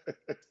right.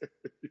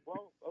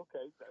 Well,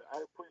 okay. I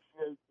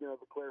appreciate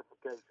the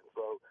clarification.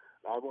 So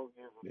I won't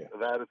use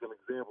that as an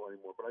example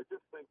anymore. But I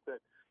just think that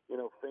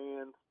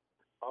fans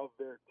of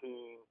their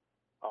team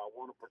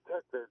want to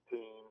protect their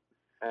team,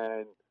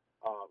 and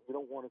you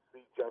don't want to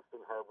see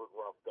Justin Herbert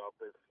roughed up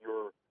if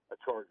you're a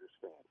Chargers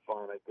fan.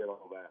 Fine, I get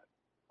all that.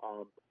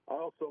 I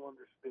also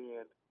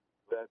understand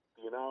that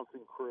the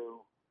announcing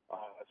crew,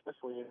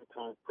 especially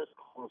anytime Chris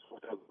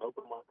Collinsworth has an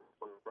open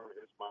microphone in front of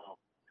his mouth,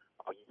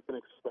 you can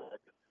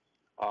expect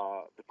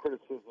the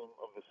criticism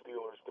of the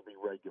Steelers to be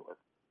regular.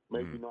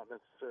 Maybe not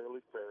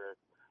necessarily fair,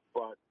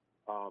 but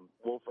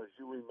Wolf, as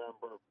you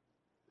remember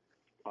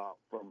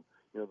from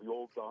the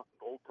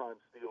old-time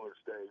Steelers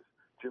days,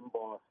 Jim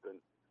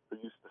Boston, who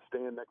used to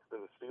stand next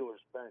to the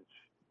Steelers bench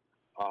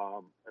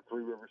at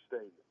Three River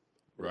Stadium.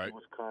 Right. He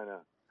was kind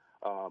of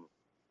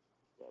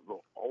the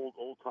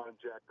old-time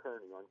Jack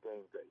Kearney on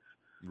game days.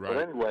 Right.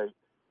 But anyway,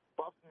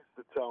 Buff used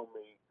to tell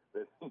me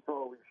that he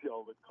always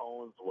yelled at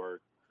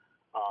Collinsworth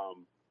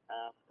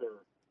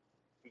after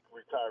he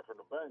retired from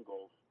the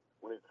Bengals.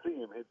 When he'd see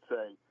him, he'd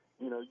say,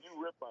 you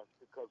rip us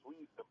because we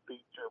used to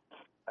beat you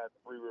at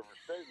Three River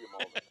Stadium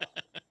all the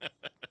time.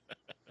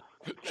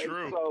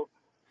 True. So,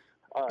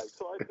 all right.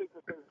 So I think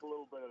that there's a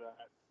little bit of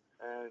that.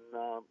 And,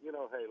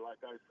 hey, like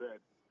I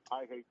said,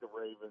 I hate the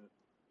Ravens.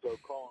 So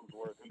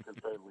Collinsworth, he can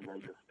certainly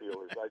hate the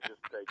Steelers. I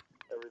just take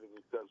everything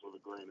he says with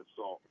a grain of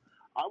salt.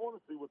 I want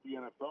to see what the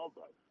NFL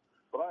does.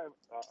 But I have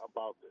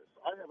about this.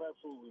 I have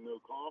absolutely no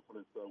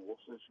confidence, though,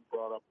 Wolf, since you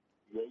brought up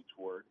the H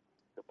word,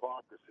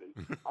 hypocrisy.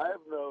 I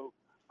have no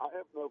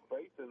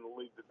faith in the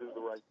league to do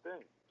the right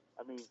thing.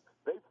 I mean,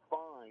 they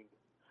fined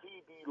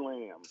C.D.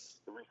 Lamb,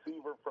 the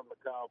receiver from the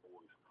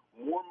Cowboys,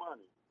 more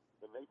money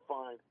than they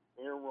fined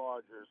Aaron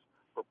Rodgers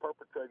for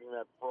perpetrating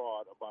that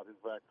fraud about his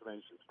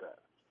vaccination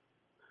status.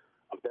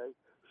 Okay?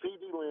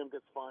 C.D. Lamb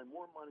gets fined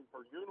more money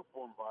for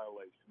uniform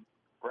violations,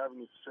 for having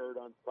his shirt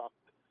untucked,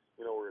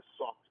 or his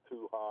socks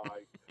too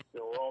high,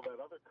 or all that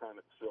other kind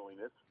of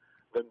silliness,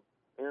 than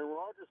Aaron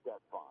Rodgers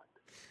got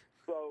fined.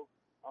 So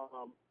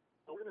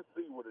we're going to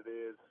see what it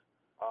is.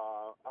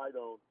 I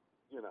don't,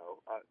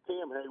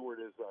 Cam Hayward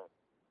is the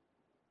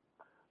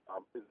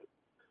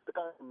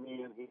kind of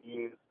man he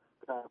is,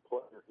 the kind of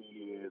player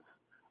he is.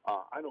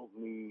 I don't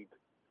need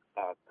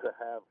to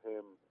have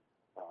him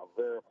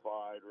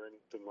verified or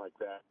anything like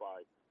that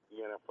by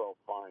the NFL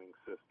fining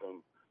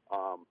system.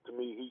 To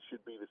me, he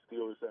should be the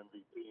Steelers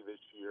MVP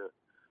this year.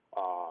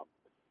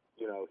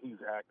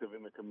 He's active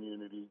in the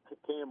community.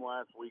 Cam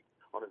last week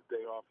on his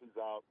day off, he's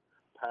out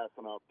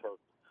passing out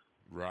turkeys.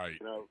 Right.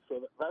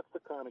 So that's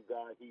the kind of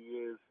guy he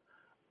is.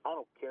 I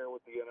don't care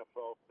what the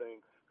NFL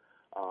thinks.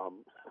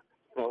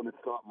 And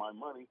it's not my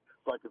money,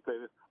 so I can say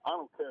this. I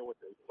don't care what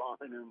they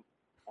fine him.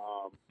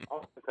 I'm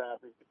just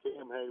happy that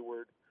Cam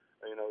Hayward,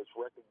 is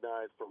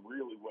recognized for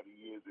really what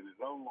he is in his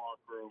own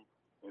locker room,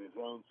 in his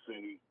own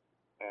city.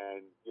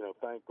 And,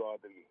 thank God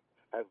that he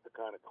has the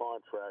kind of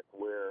contract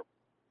where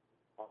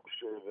I'm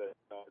sure that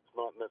it's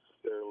not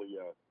necessarily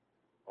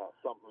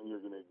something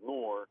you're going to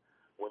ignore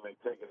when they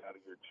take it out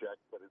of your check,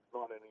 but it's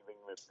not anything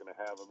that's going to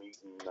have him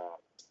eating,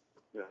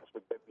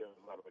 spaghetti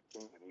out of a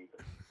can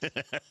either.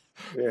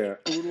 Yeah,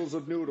 oodles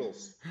of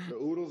noodles. The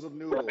oodles of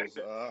noodles.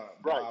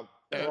 Bob.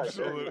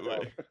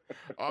 Absolutely.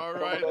 All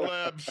right,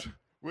 Lebs.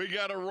 We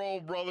got to roll,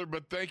 brother,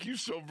 but thank you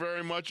so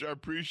very much. I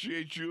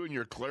appreciate you and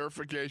your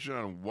clarification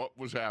on what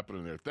was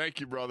happening there.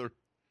 Thank you, brother.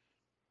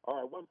 All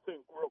right, one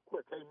thing real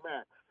quick. Hey,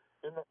 Max,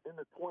 in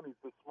the 20s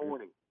this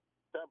morning,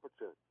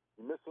 temperature.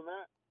 You missing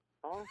that?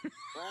 Huh?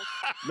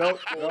 Nope,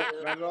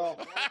 not at all.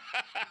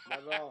 Not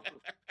at all.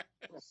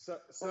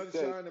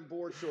 Sunshine and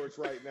board shorts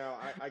right now.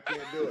 I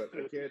can't do it.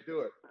 I can't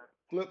do it.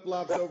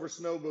 Flip-flops over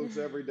snow boots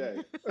every day.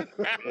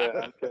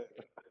 Yeah, okay.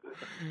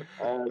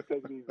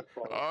 Take it easy,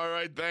 folks. All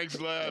right, thanks,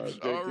 Labs.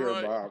 Take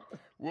care, Bob.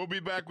 We'll be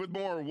back with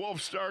more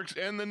Wolf Starks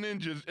and the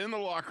Ninjas in the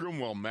locker room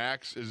while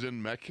Max is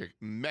in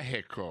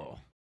Mexico.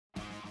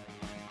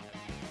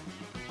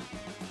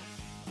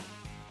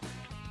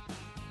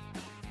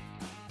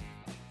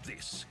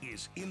 This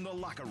is In the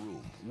Locker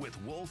Room with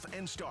Wolf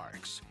and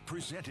Starks,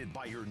 presented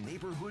by your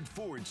neighborhood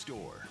Ford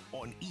store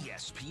on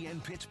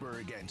ESPN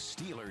Pittsburgh and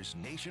Steelers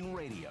Nation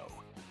Radio.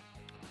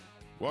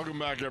 Welcome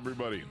back,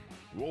 everybody.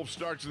 Wolf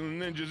Starks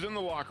and the Ninjas in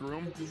the locker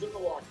room.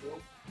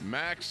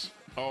 Max,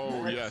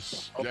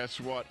 yes.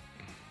 Guess what?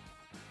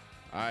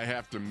 I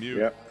have to mute.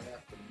 Yep.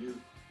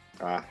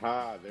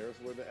 Aha, there's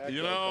where the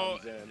echo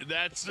comes in.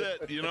 That's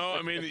it.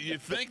 You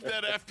think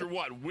that after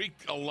week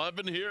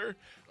 11 here,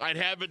 I'd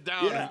have it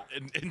down. Yeah.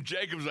 And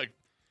Jacob's like,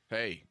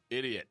 hey,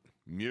 idiot,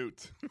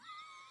 mute.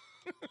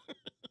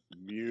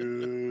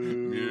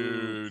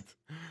 Mute.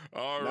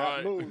 All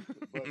Not right. mute,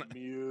 but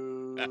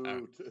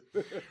mute.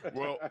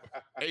 Well,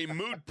 a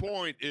moot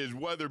point is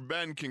whether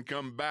Ben can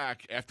come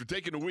back after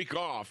taking a week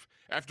off,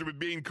 after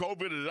being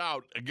COVIDed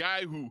out. A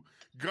guy who,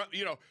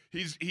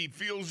 he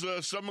feels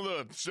some of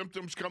the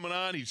symptoms coming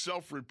on. He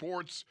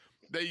self-reports.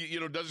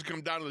 Doesn't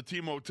come down to the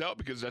team hotel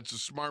because that's a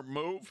smart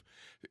move.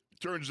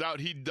 Turns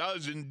out he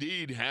does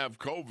indeed have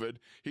COVID.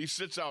 He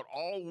sits out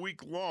all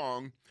week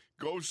long,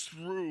 goes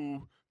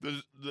through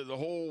the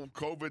whole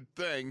COVID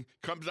thing,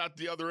 comes out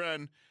the other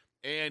end,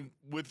 and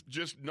with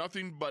just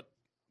nothing but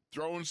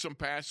throwing some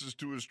passes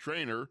to his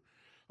trainer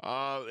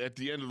at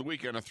the end of the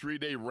week on a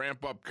 3-day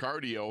ramp-up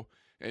cardio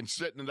and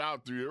sitting it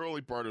out through the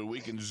early part of the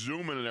week and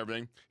zooming and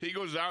everything, he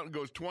goes out and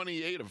goes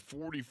 28 of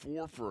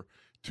 44 for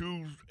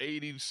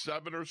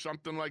 287 or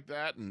something like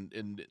that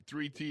and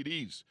 3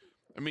 TDs.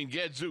 I mean,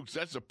 gadzooks,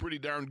 that's a pretty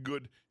darn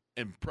good,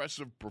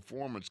 impressive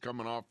performance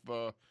coming off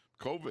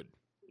COVID.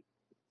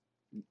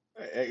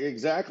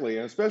 Exactly,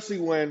 and especially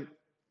when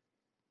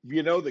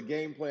the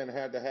game plan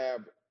had to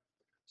have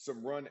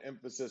some run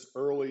emphasis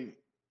early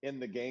in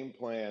the game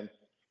plan.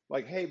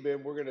 Like, hey,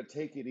 Ben, we're going to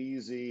take it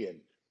easy and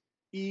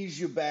ease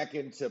you back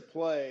into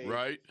play.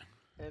 Right.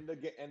 And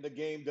the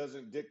game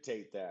doesn't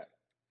dictate that.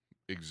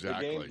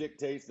 Exactly. The game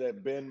dictates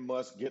that Ben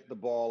must get the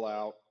ball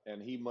out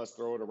and he must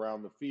throw it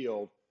around the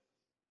field.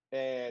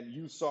 And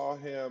you saw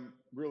him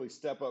really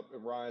step up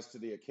and rise to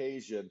the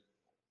occasion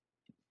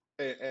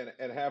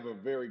and have a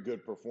very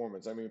good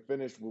performance. I mean,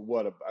 finished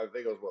with I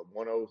think it was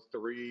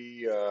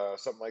 103,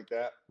 something like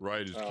that.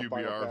 Right, his QBR.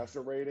 Final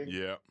passer rating.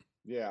 Yeah.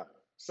 Yeah.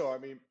 So, I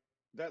mean,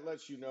 that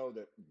lets you know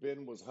that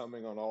Ben was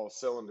humming on all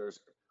cylinders,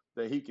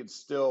 that he could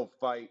still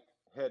fight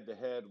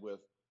head-to-head with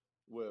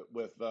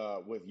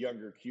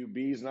younger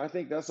QBs. And I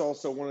think that's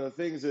also one of the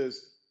things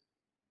is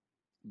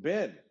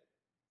Ben,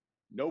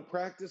 no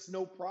practice,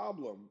 no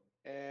problem.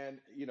 And,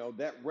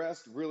 that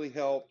rest really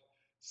helped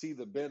see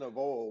the Ben of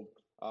old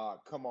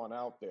come on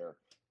out there.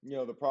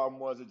 The problem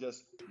was it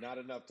just not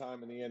enough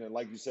time in the end. And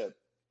like you said,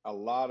 a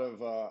lot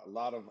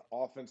of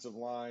offensive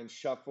line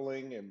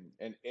shuffling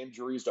and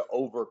injuries to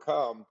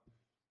overcome.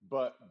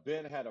 But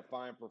Ben had a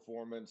fine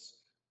performance,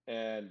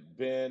 and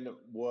Ben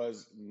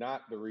was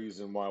not the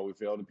reason why we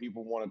failed. And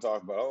people want to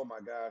talk about, oh my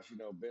gosh,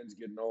 Ben's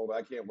getting old.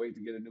 I can't wait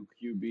to get a new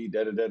QB.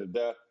 Da da da da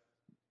da.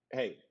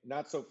 Hey,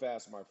 not so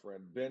fast, my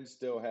friend. Ben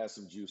still has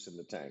some juice in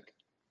the tank.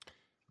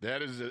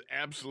 That is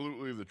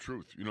absolutely the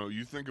truth.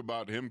 You think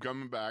about him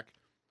coming back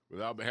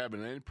without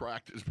having any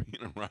practice,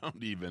 being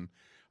around even,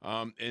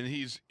 and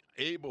he's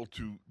able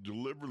to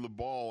deliver the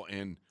ball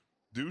and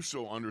do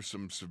so under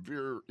some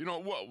severe,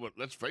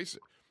 let's face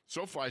it,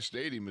 SoFi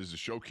Stadium is a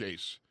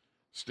showcase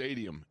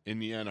stadium in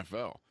the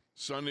NFL.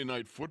 Sunday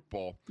Night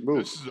Football. Oof.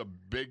 This is a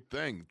big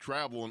thing,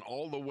 traveling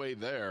all the way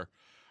there.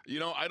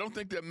 I don't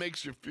think that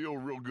makes you feel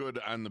real good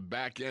on the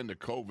back end of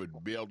COVID to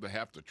be able to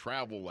have to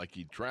travel like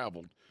he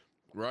traveled,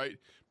 right?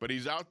 But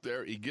he's out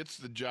there. He gets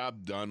the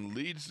job done,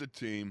 leads the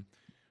team,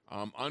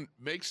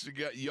 makes the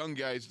young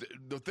guys.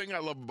 The thing I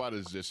love about it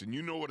is this, and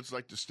you know what it's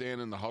like to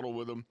stand in the huddle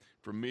with him.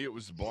 For me, it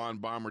was the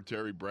blonde bomber,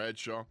 Terry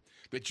Bradshaw,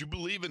 that you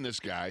believe in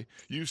this guy.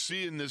 You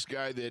see in this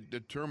guy that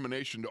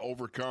determination to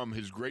overcome,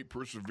 his great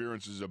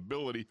perseverance, his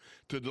ability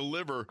to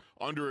deliver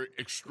under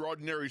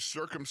extraordinary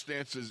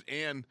circumstances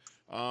and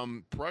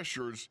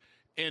pressures,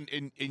 and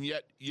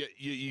yet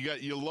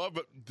you love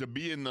it to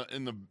be in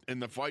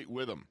the fight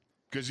with him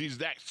because he's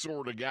that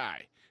sort of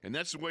guy. And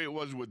that's the way it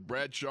was with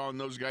Bradshaw and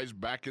those guys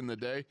back in the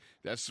day.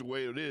 That's the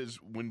way it is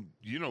when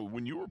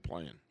you were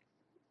playing.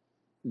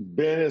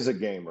 Ben is a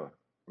gamer.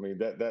 I mean,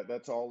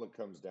 that's all it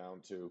comes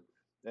down to.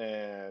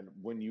 And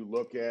when you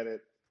look at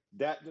it,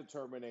 that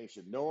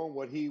determination, knowing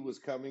what he was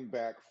coming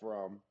back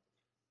from,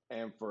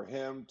 and for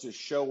him to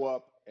show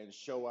up and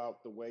show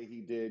out the way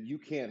he did, you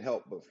can't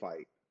help but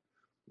fight,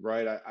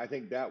 right? I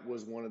think that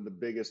was one of the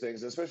biggest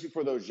things, especially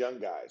for those young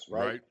guys,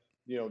 right?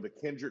 The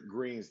Kendrick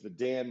Greens, the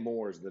Dan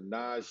Moores, the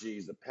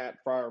Najees, the Pat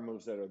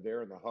Fryermuths that are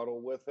there in the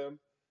huddle with him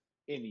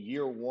in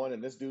year one,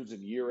 and this dude's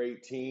in year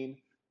 18,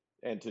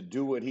 and to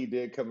do what he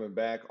did coming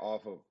back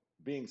off of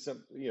being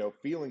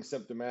feeling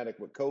symptomatic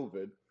with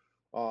COVID,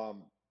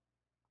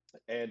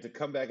 and to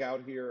come back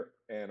out here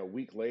and a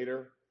week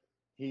later,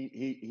 he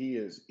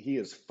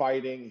is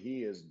fighting,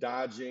 he is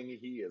dodging,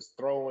 he is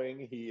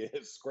throwing, he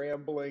is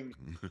scrambling,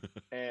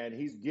 and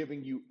he's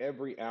giving you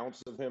every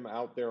ounce of him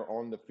out there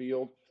on the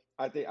field.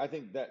 I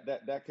think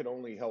that could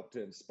only help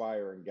to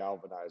inspire and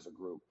galvanize a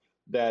group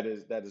that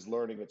is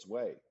learning its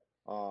way.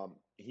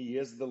 He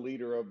is the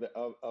leader of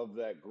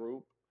that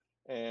group,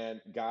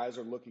 and guys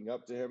are looking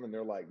up to him, and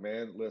they're like,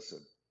 man, listen,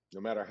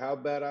 no matter how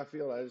bad I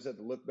feel, I just have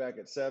to look back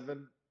at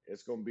 7.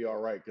 It's going to be all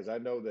right, because I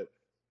know that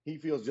he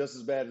feels just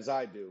as bad as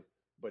I do,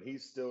 but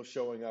he's still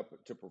showing up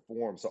to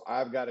perform. So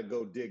I've got to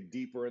go dig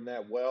deeper in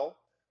that well,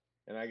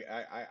 and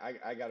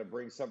I got to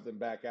bring something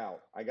back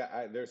out.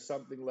 There's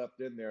something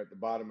left in there at the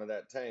bottom of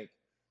that tank.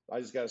 I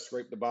just got to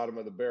scrape the bottom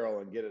of the barrel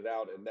and get it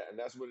out, and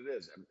that's what it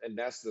is. And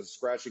that's the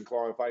scratching,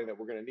 clawing, fighting that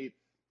we're going to need,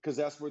 because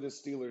that's where the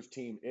Steelers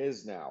team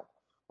is now.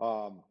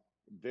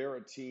 They're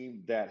a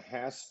team that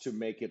has to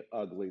make it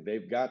ugly.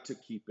 They've got to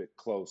keep it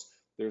close.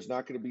 There's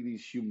not going to be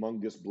these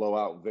humongous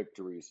blowout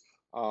victories.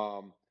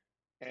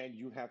 And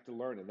you have to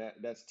learn, and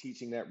that's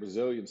teaching that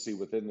resiliency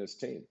within this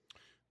team.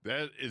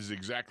 That is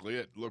exactly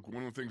it. Look,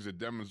 one of the things that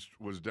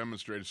was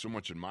demonstrated so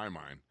much in my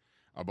mind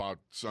about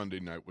Sunday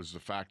night was the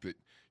fact that,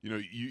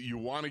 you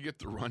want to get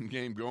the run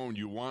game going.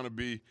 You want to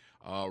be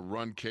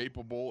run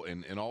capable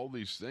and all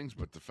these things.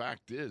 But the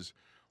fact is,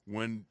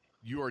 when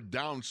you are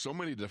down so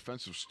many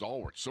defensive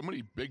stalwarts, so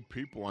many big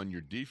people on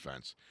your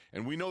defense,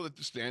 and we know that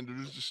the standard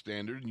is the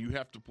standard, and you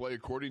have to play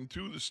according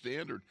to the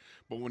standard.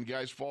 But when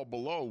guys fall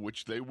below,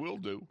 which they will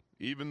do,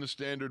 even the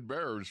standard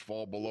bearers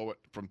fall below it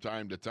from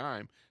time to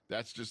time.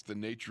 That's just the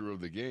nature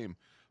of the game.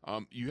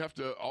 You have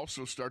to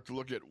also start to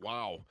look at,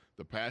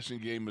 the passing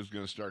game is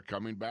going to start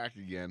coming back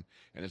again,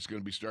 and it's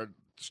going to be start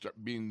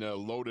being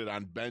loaded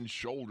on Ben's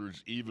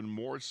shoulders even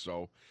more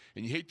so.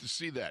 And you hate to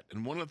see that.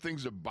 And one of the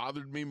things that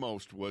bothered me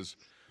most was,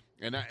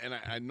 and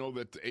I know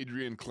that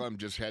Adrian Clem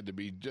just had to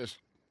be just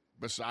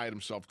beside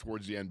himself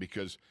towards the end,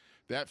 because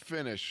that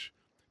finish,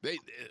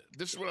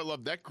 this is what I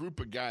love. That group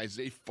of guys,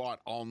 they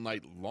fought all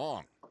night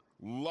long.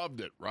 Loved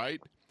it, right?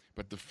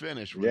 But the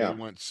finish, when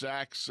they went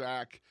sack,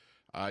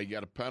 you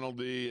got a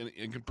penalty, an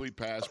incomplete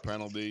pass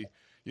penalty.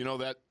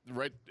 That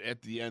right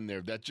at the end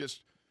there, that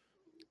just,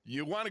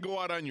 you want to go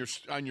out on your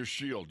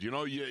shield. You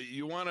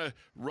want to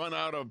run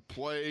out of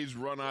plays,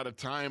 run out of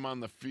time on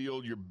the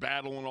field. You're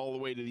battling all the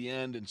way to the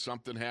end, and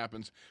something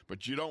happens.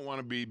 But you don't want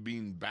to be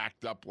being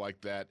backed up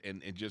like that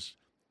and just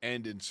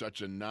end in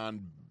such a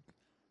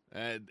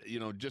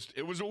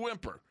it was a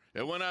whimper.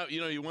 It went out,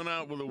 you went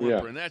out with a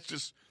whimper, and that's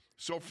just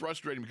so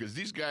frustrating, because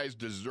these guys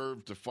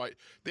deserve to fight.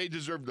 They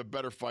deserve the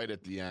better fight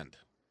at the end.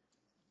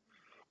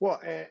 Well,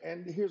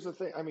 and here's the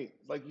thing. I mean,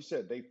 like you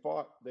said, they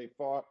fought.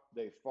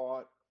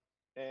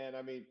 And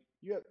I mean,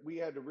 we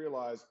had to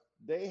realize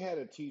they had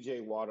a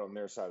TJ Watt on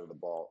their side of the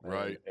ball,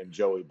 right, and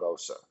Joey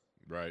Bosa.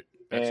 Right.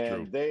 That's and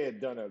true. They had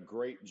done a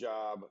great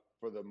job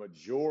for the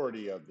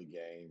majority of the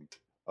game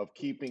of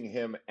keeping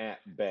him at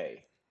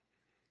bay.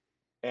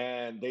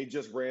 And they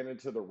just ran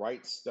into the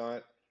right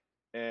stunt.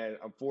 And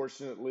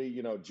unfortunately,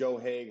 Joe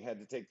Haig had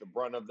to take the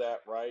brunt of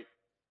that, right?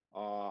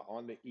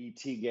 On the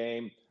ET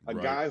game. A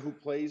guy who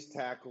plays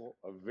tackle,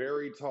 a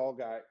very tall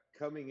guy,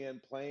 coming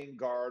in, playing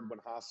guard when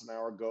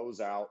Hassenauer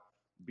goes out.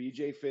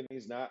 BJ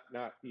Finney's not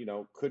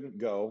couldn't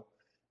go.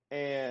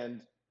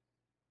 And,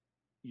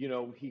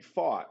 he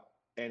fought.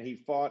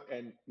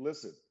 And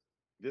listen,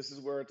 this is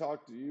where I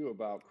talked to you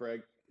about,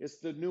 Craig. It's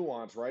the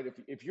nuance, right?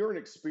 If you're an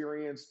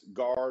experienced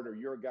guard, or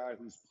you're a guy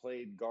who's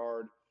played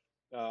guard,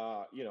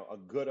 a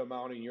good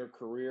amount in your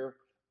career,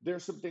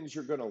 there's some things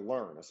you're going to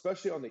learn,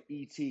 especially on the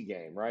ET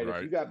game, right? If you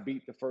Right. got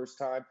beat the first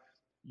time,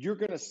 you're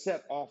going to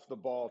set off the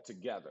ball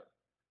together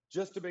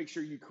just to make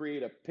sure you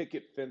create a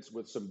picket fence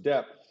with some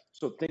depth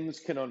so things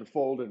can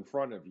unfold in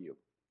front of you.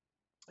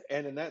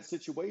 And in that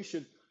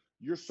situation,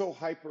 you're so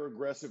hyper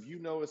aggressive. You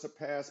know it's a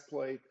pass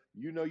play.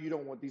 You know you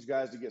don't want these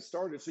guys to get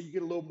started. So you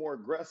get a little more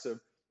aggressive.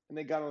 And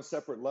they got on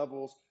separate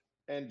levels.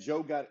 And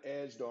Joe got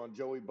edged on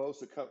Joey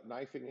Bosa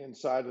knifing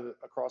inside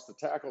across the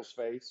tackle's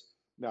face.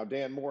 Now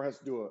Dan Moore has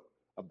to do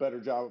a better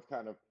job of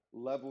kind of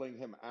leveling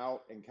him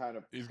out and kind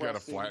of He's got to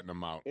pressing flatten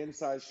him out.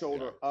 inside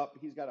shoulder up.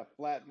 He's got to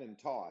flatten and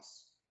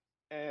toss.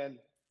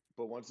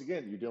 But once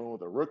again, you're dealing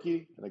with a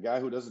rookie and a guy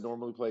who doesn't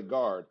normally play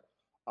guard.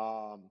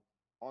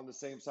 On the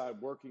same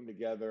side working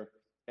together,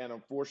 and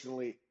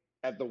unfortunately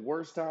at the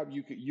worst time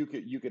you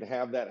could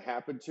have that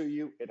happen to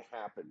you. It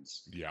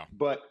happens. Yeah.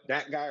 But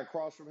that guy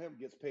across from him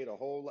gets paid a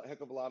whole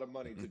heck of a lot of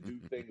money to do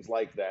things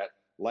like that,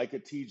 like a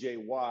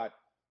TJ Watt,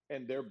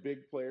 and their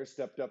big players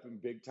stepped up in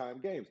big time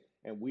games,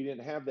 and we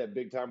didn't have that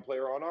big time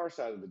player on our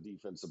side of the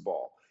defensive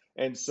ball.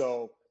 And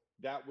so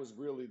that was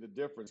really the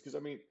difference, because I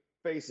mean,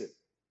 face it,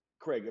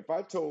 Craig, if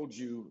I told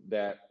you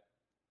that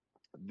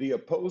the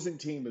opposing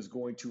team is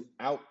going to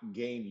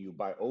outgain you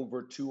by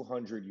over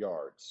 200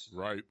 yards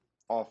Right.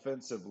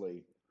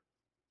 offensively,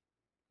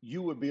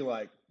 you would be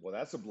like, well,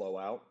 that's a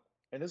blowout.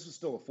 And this was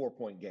still a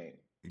 4-point game.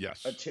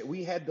 Yes.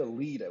 We had the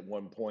lead at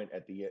one point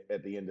at the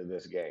end of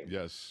this game.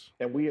 Yes.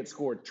 And we had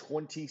scored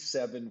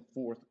 27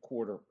 fourth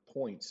quarter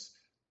points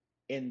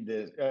in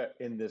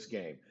this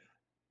game.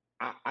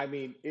 I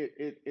mean,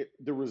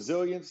 the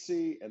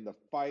resiliency and the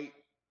fight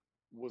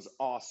was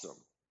awesome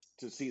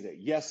to see that.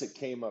 Yes, it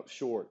came up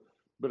short,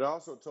 but it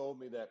also told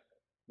me that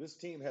this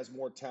team has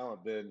more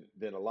talent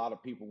than a lot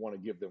of people want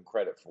to give them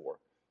credit for,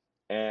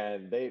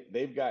 and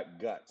they've got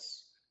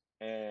guts.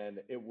 And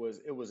it was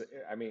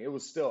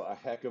still a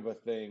heck of a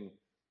thing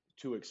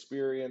to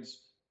experience,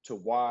 to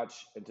watch,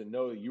 and to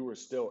know that you were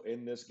still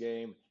in this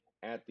game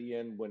at the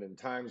end. When in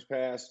times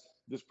past,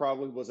 this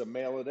probably was a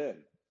mail it in,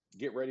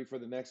 get ready for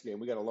the next game.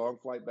 We got a long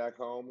flight back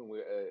home, and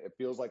it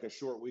feels like a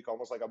short week,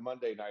 almost like a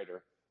Monday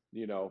nighter,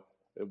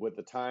 with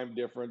the time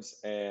difference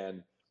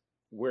and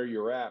where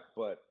you're at.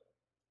 But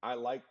I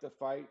like the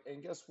fight.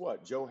 And guess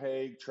what? Joe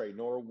Haig, Trey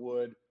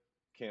Norwood,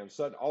 Cam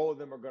Sutton, all of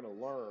them are going to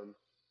learn,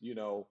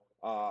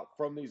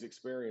 from these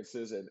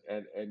experiences.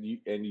 And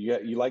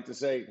you like to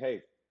say,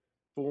 hey,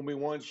 fool me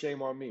once,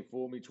 shame on me.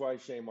 Fool me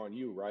twice, shame on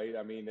you, right?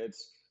 I mean,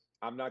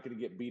 I'm not going to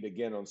get beat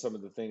again on some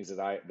of the things that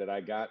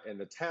I got, and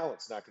the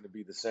talent's not going to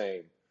be the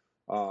same.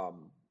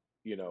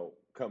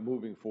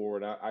 Moving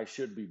forward, I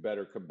should be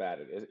better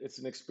combated. It's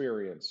an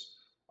experience.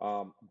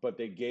 But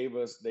they gave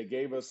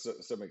us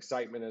some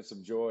excitement and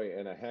some joy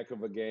and a heck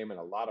of a game and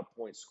a lot of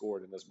points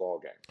scored in this ball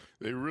game.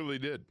 They really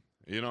did.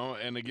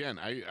 And again,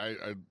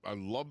 I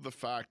love the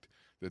fact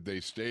that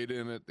they stayed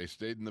in it. They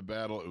stayed in the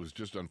battle. It was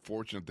just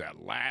unfortunate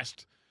that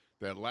last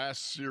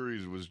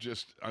series was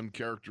just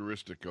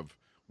uncharacteristic of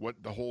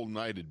what the whole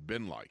night had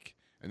been like.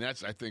 And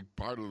that's, I think,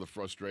 part of the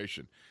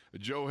frustration.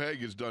 Joe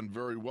Haig has done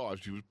very well.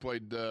 He was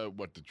played,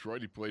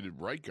 Detroit? He played at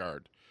right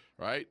guard,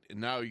 right? And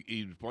now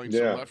he's playing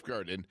some left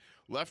guard. And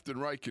left and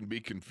right can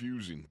be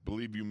confusing,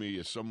 believe you me,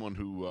 as someone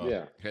who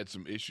had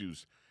some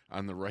issues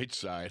on the right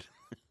side.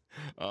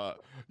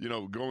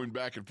 Going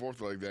back and forth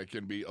like that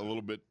can be a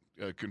little bit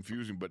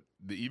confusing. But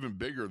the even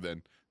bigger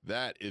than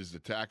that is the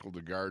tackle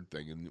to guard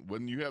thing. And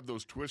when you have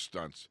those twist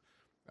stunts,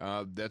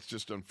 that's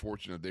just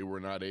unfortunate. They were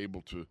not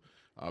able to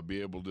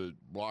be able to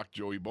block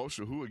Joey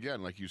Bosa, who,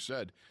 again, like you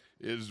said,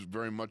 is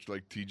very much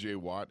like T.J.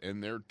 Watt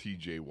and their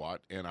T.J.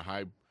 Watt, and a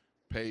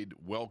high-paid,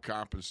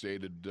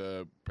 well-compensated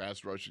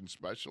pass rushing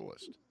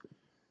specialist.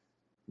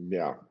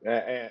 Yeah,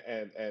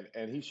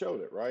 and he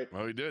showed it, right?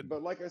 Well, he did.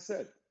 But like I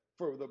said,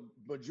 for the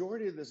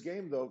majority of this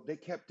game, though, they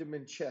kept him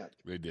in check.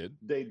 They did.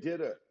 They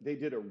did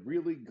a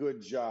really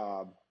good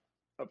job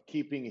of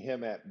keeping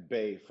him at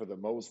bay for the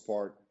most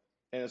part.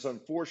 And it's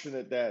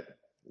unfortunate that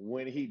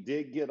when he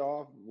did get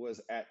off was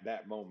at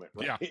that moment,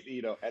 right?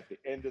 Yeah. At the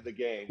end of the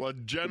game. Well,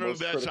 generally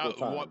that's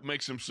what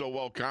makes him so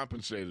well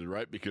compensated,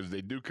 right? Because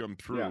they do come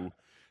through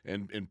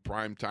in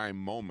prime time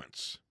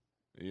moments,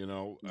 a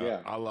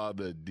la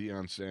the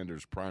Deion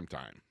Sanders prime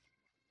time.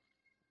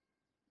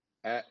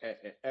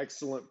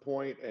 Excellent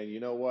point. And you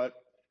know what?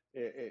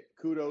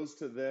 Kudos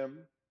to them.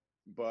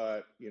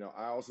 But,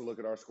 I also look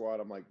at our squad.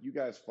 I'm like, you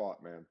guys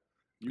fought, man.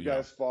 You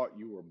guys fought.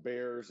 You were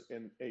bears,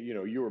 and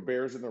you were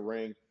bears in the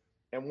ring.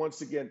 And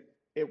once again,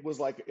 it was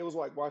like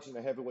watching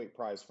a heavyweight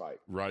prize fight.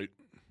 Right.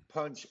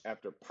 Punch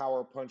after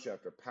power punch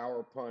after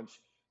power punch,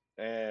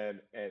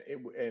 and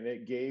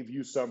it gave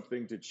you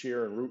something to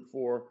cheer and root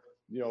for.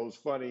 It was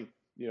funny.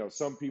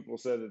 Some people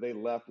said that they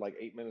left like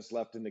 8 minutes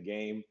left in the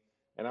game,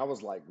 and I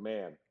was like,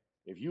 man,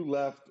 if you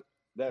left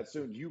that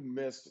soon, you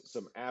missed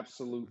some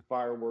absolute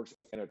fireworks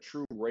and a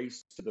true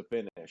race to the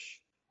finish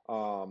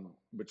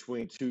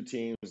between two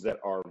teams that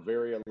are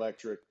very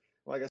electric.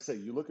 Like I said,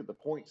 you look at the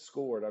points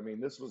scored. I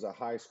mean, this was a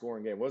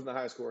high-scoring game. It wasn't a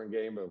high-scoring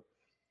game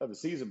of the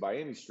season by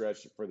any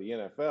stretch for the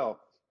NFL,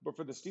 But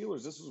for the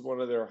Steelers, this was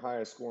one of their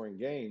highest scoring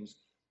games,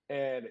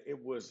 and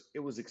it was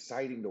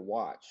exciting to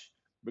watch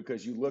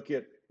because you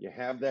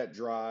have that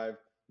drive,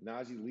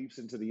 Najee leaps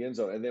into the end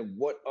zone, and then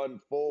what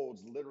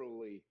unfolds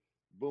literally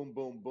boom,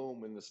 boom,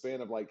 boom in the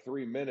span of like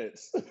 3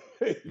 minutes.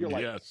 You're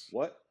like, Yes.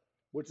 what?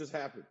 What just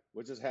happened?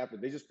 What just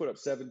happened? They just put up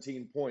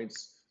 17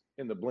 points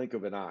in the blink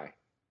of an eye.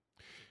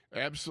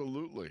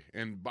 Absolutely.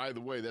 And by the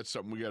way, that's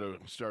something we got to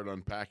start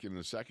unpacking in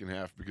the second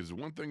half, because the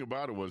one thing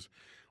about it was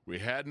we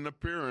had an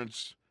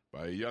appearance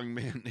by a young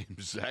man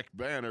named Zach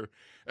Banner,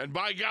 and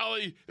by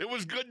golly, it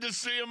was good to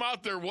see him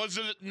out there,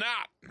 wasn't it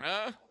not?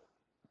 Huh?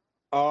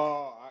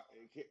 Oh,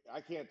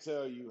 I can't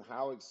tell you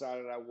how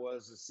excited I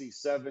was to see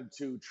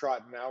 7-2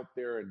 trotting out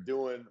there and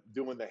doing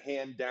the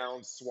hand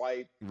down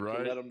swipe to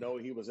Right. let him know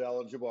he was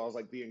eligible. I was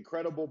like, the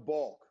Incredible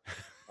Bulk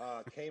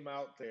came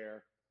out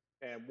there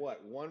and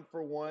one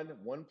for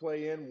one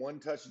play in, one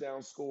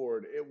touchdown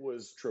scored. It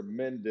was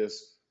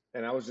tremendous.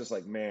 And I was just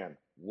like, man,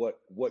 what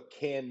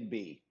can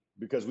be?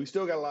 Because we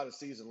still got a lot of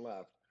season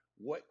left.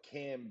 What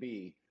can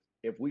be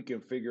if we can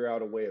figure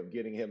out a way of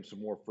getting him some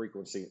more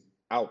frequency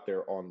out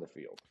there on the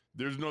field?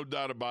 There's no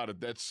doubt about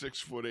it. That's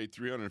 6'8",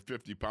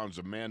 350 pounds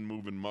of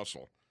man-moving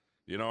muscle.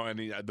 You know,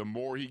 and the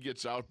more he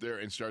gets out there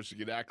and starts to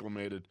get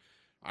acclimated,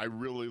 I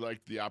really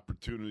like the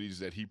opportunities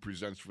that he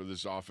presents for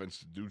this offense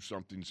to do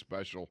something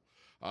special.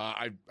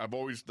 I've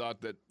always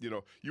thought that, you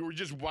know, you were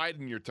just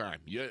biding your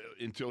time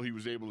until he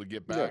was able to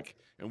get back.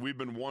 Yeah. And we've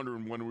been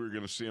wondering when we were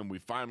going to see him. We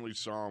finally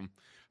saw him.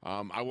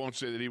 I won't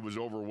say that he was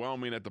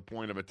overwhelming at the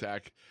point of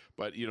attack,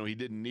 but, you know, he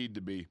didn't need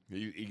to be.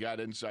 He got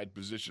inside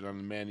position on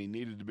the man he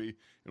needed to be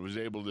and was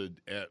able to,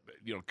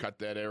 cut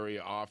that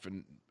area off,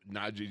 and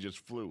Najee just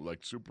flew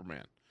like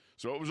Superman.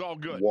 So it was all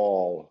good.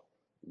 Wall.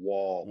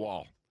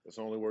 That's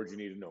the only word you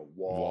need to know.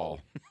 Wall.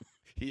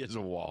 He is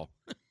a wall.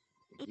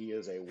 He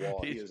is a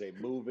wall. He is a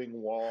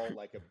moving wall,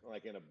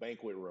 like in a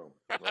banquet room,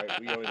 right?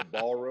 We go into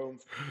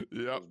ballrooms.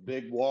 Yep. Those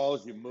big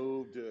walls you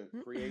move to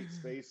create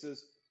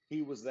spaces.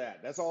 He was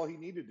that. That's all he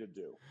needed to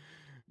do.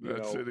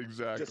 That's it,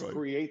 exactly. Just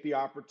create the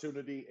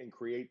opportunity and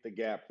create the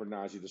gap for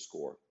Najee to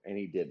score, and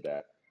he did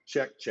that.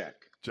 Check.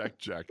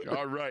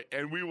 All right,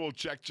 and we will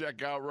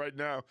check out right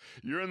now.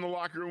 You're in the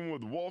locker room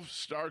with Wolf,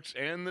 Starks,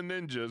 and the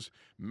Ninjas.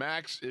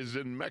 Max is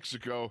in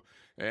Mexico,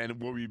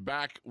 and we'll be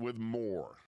back with more.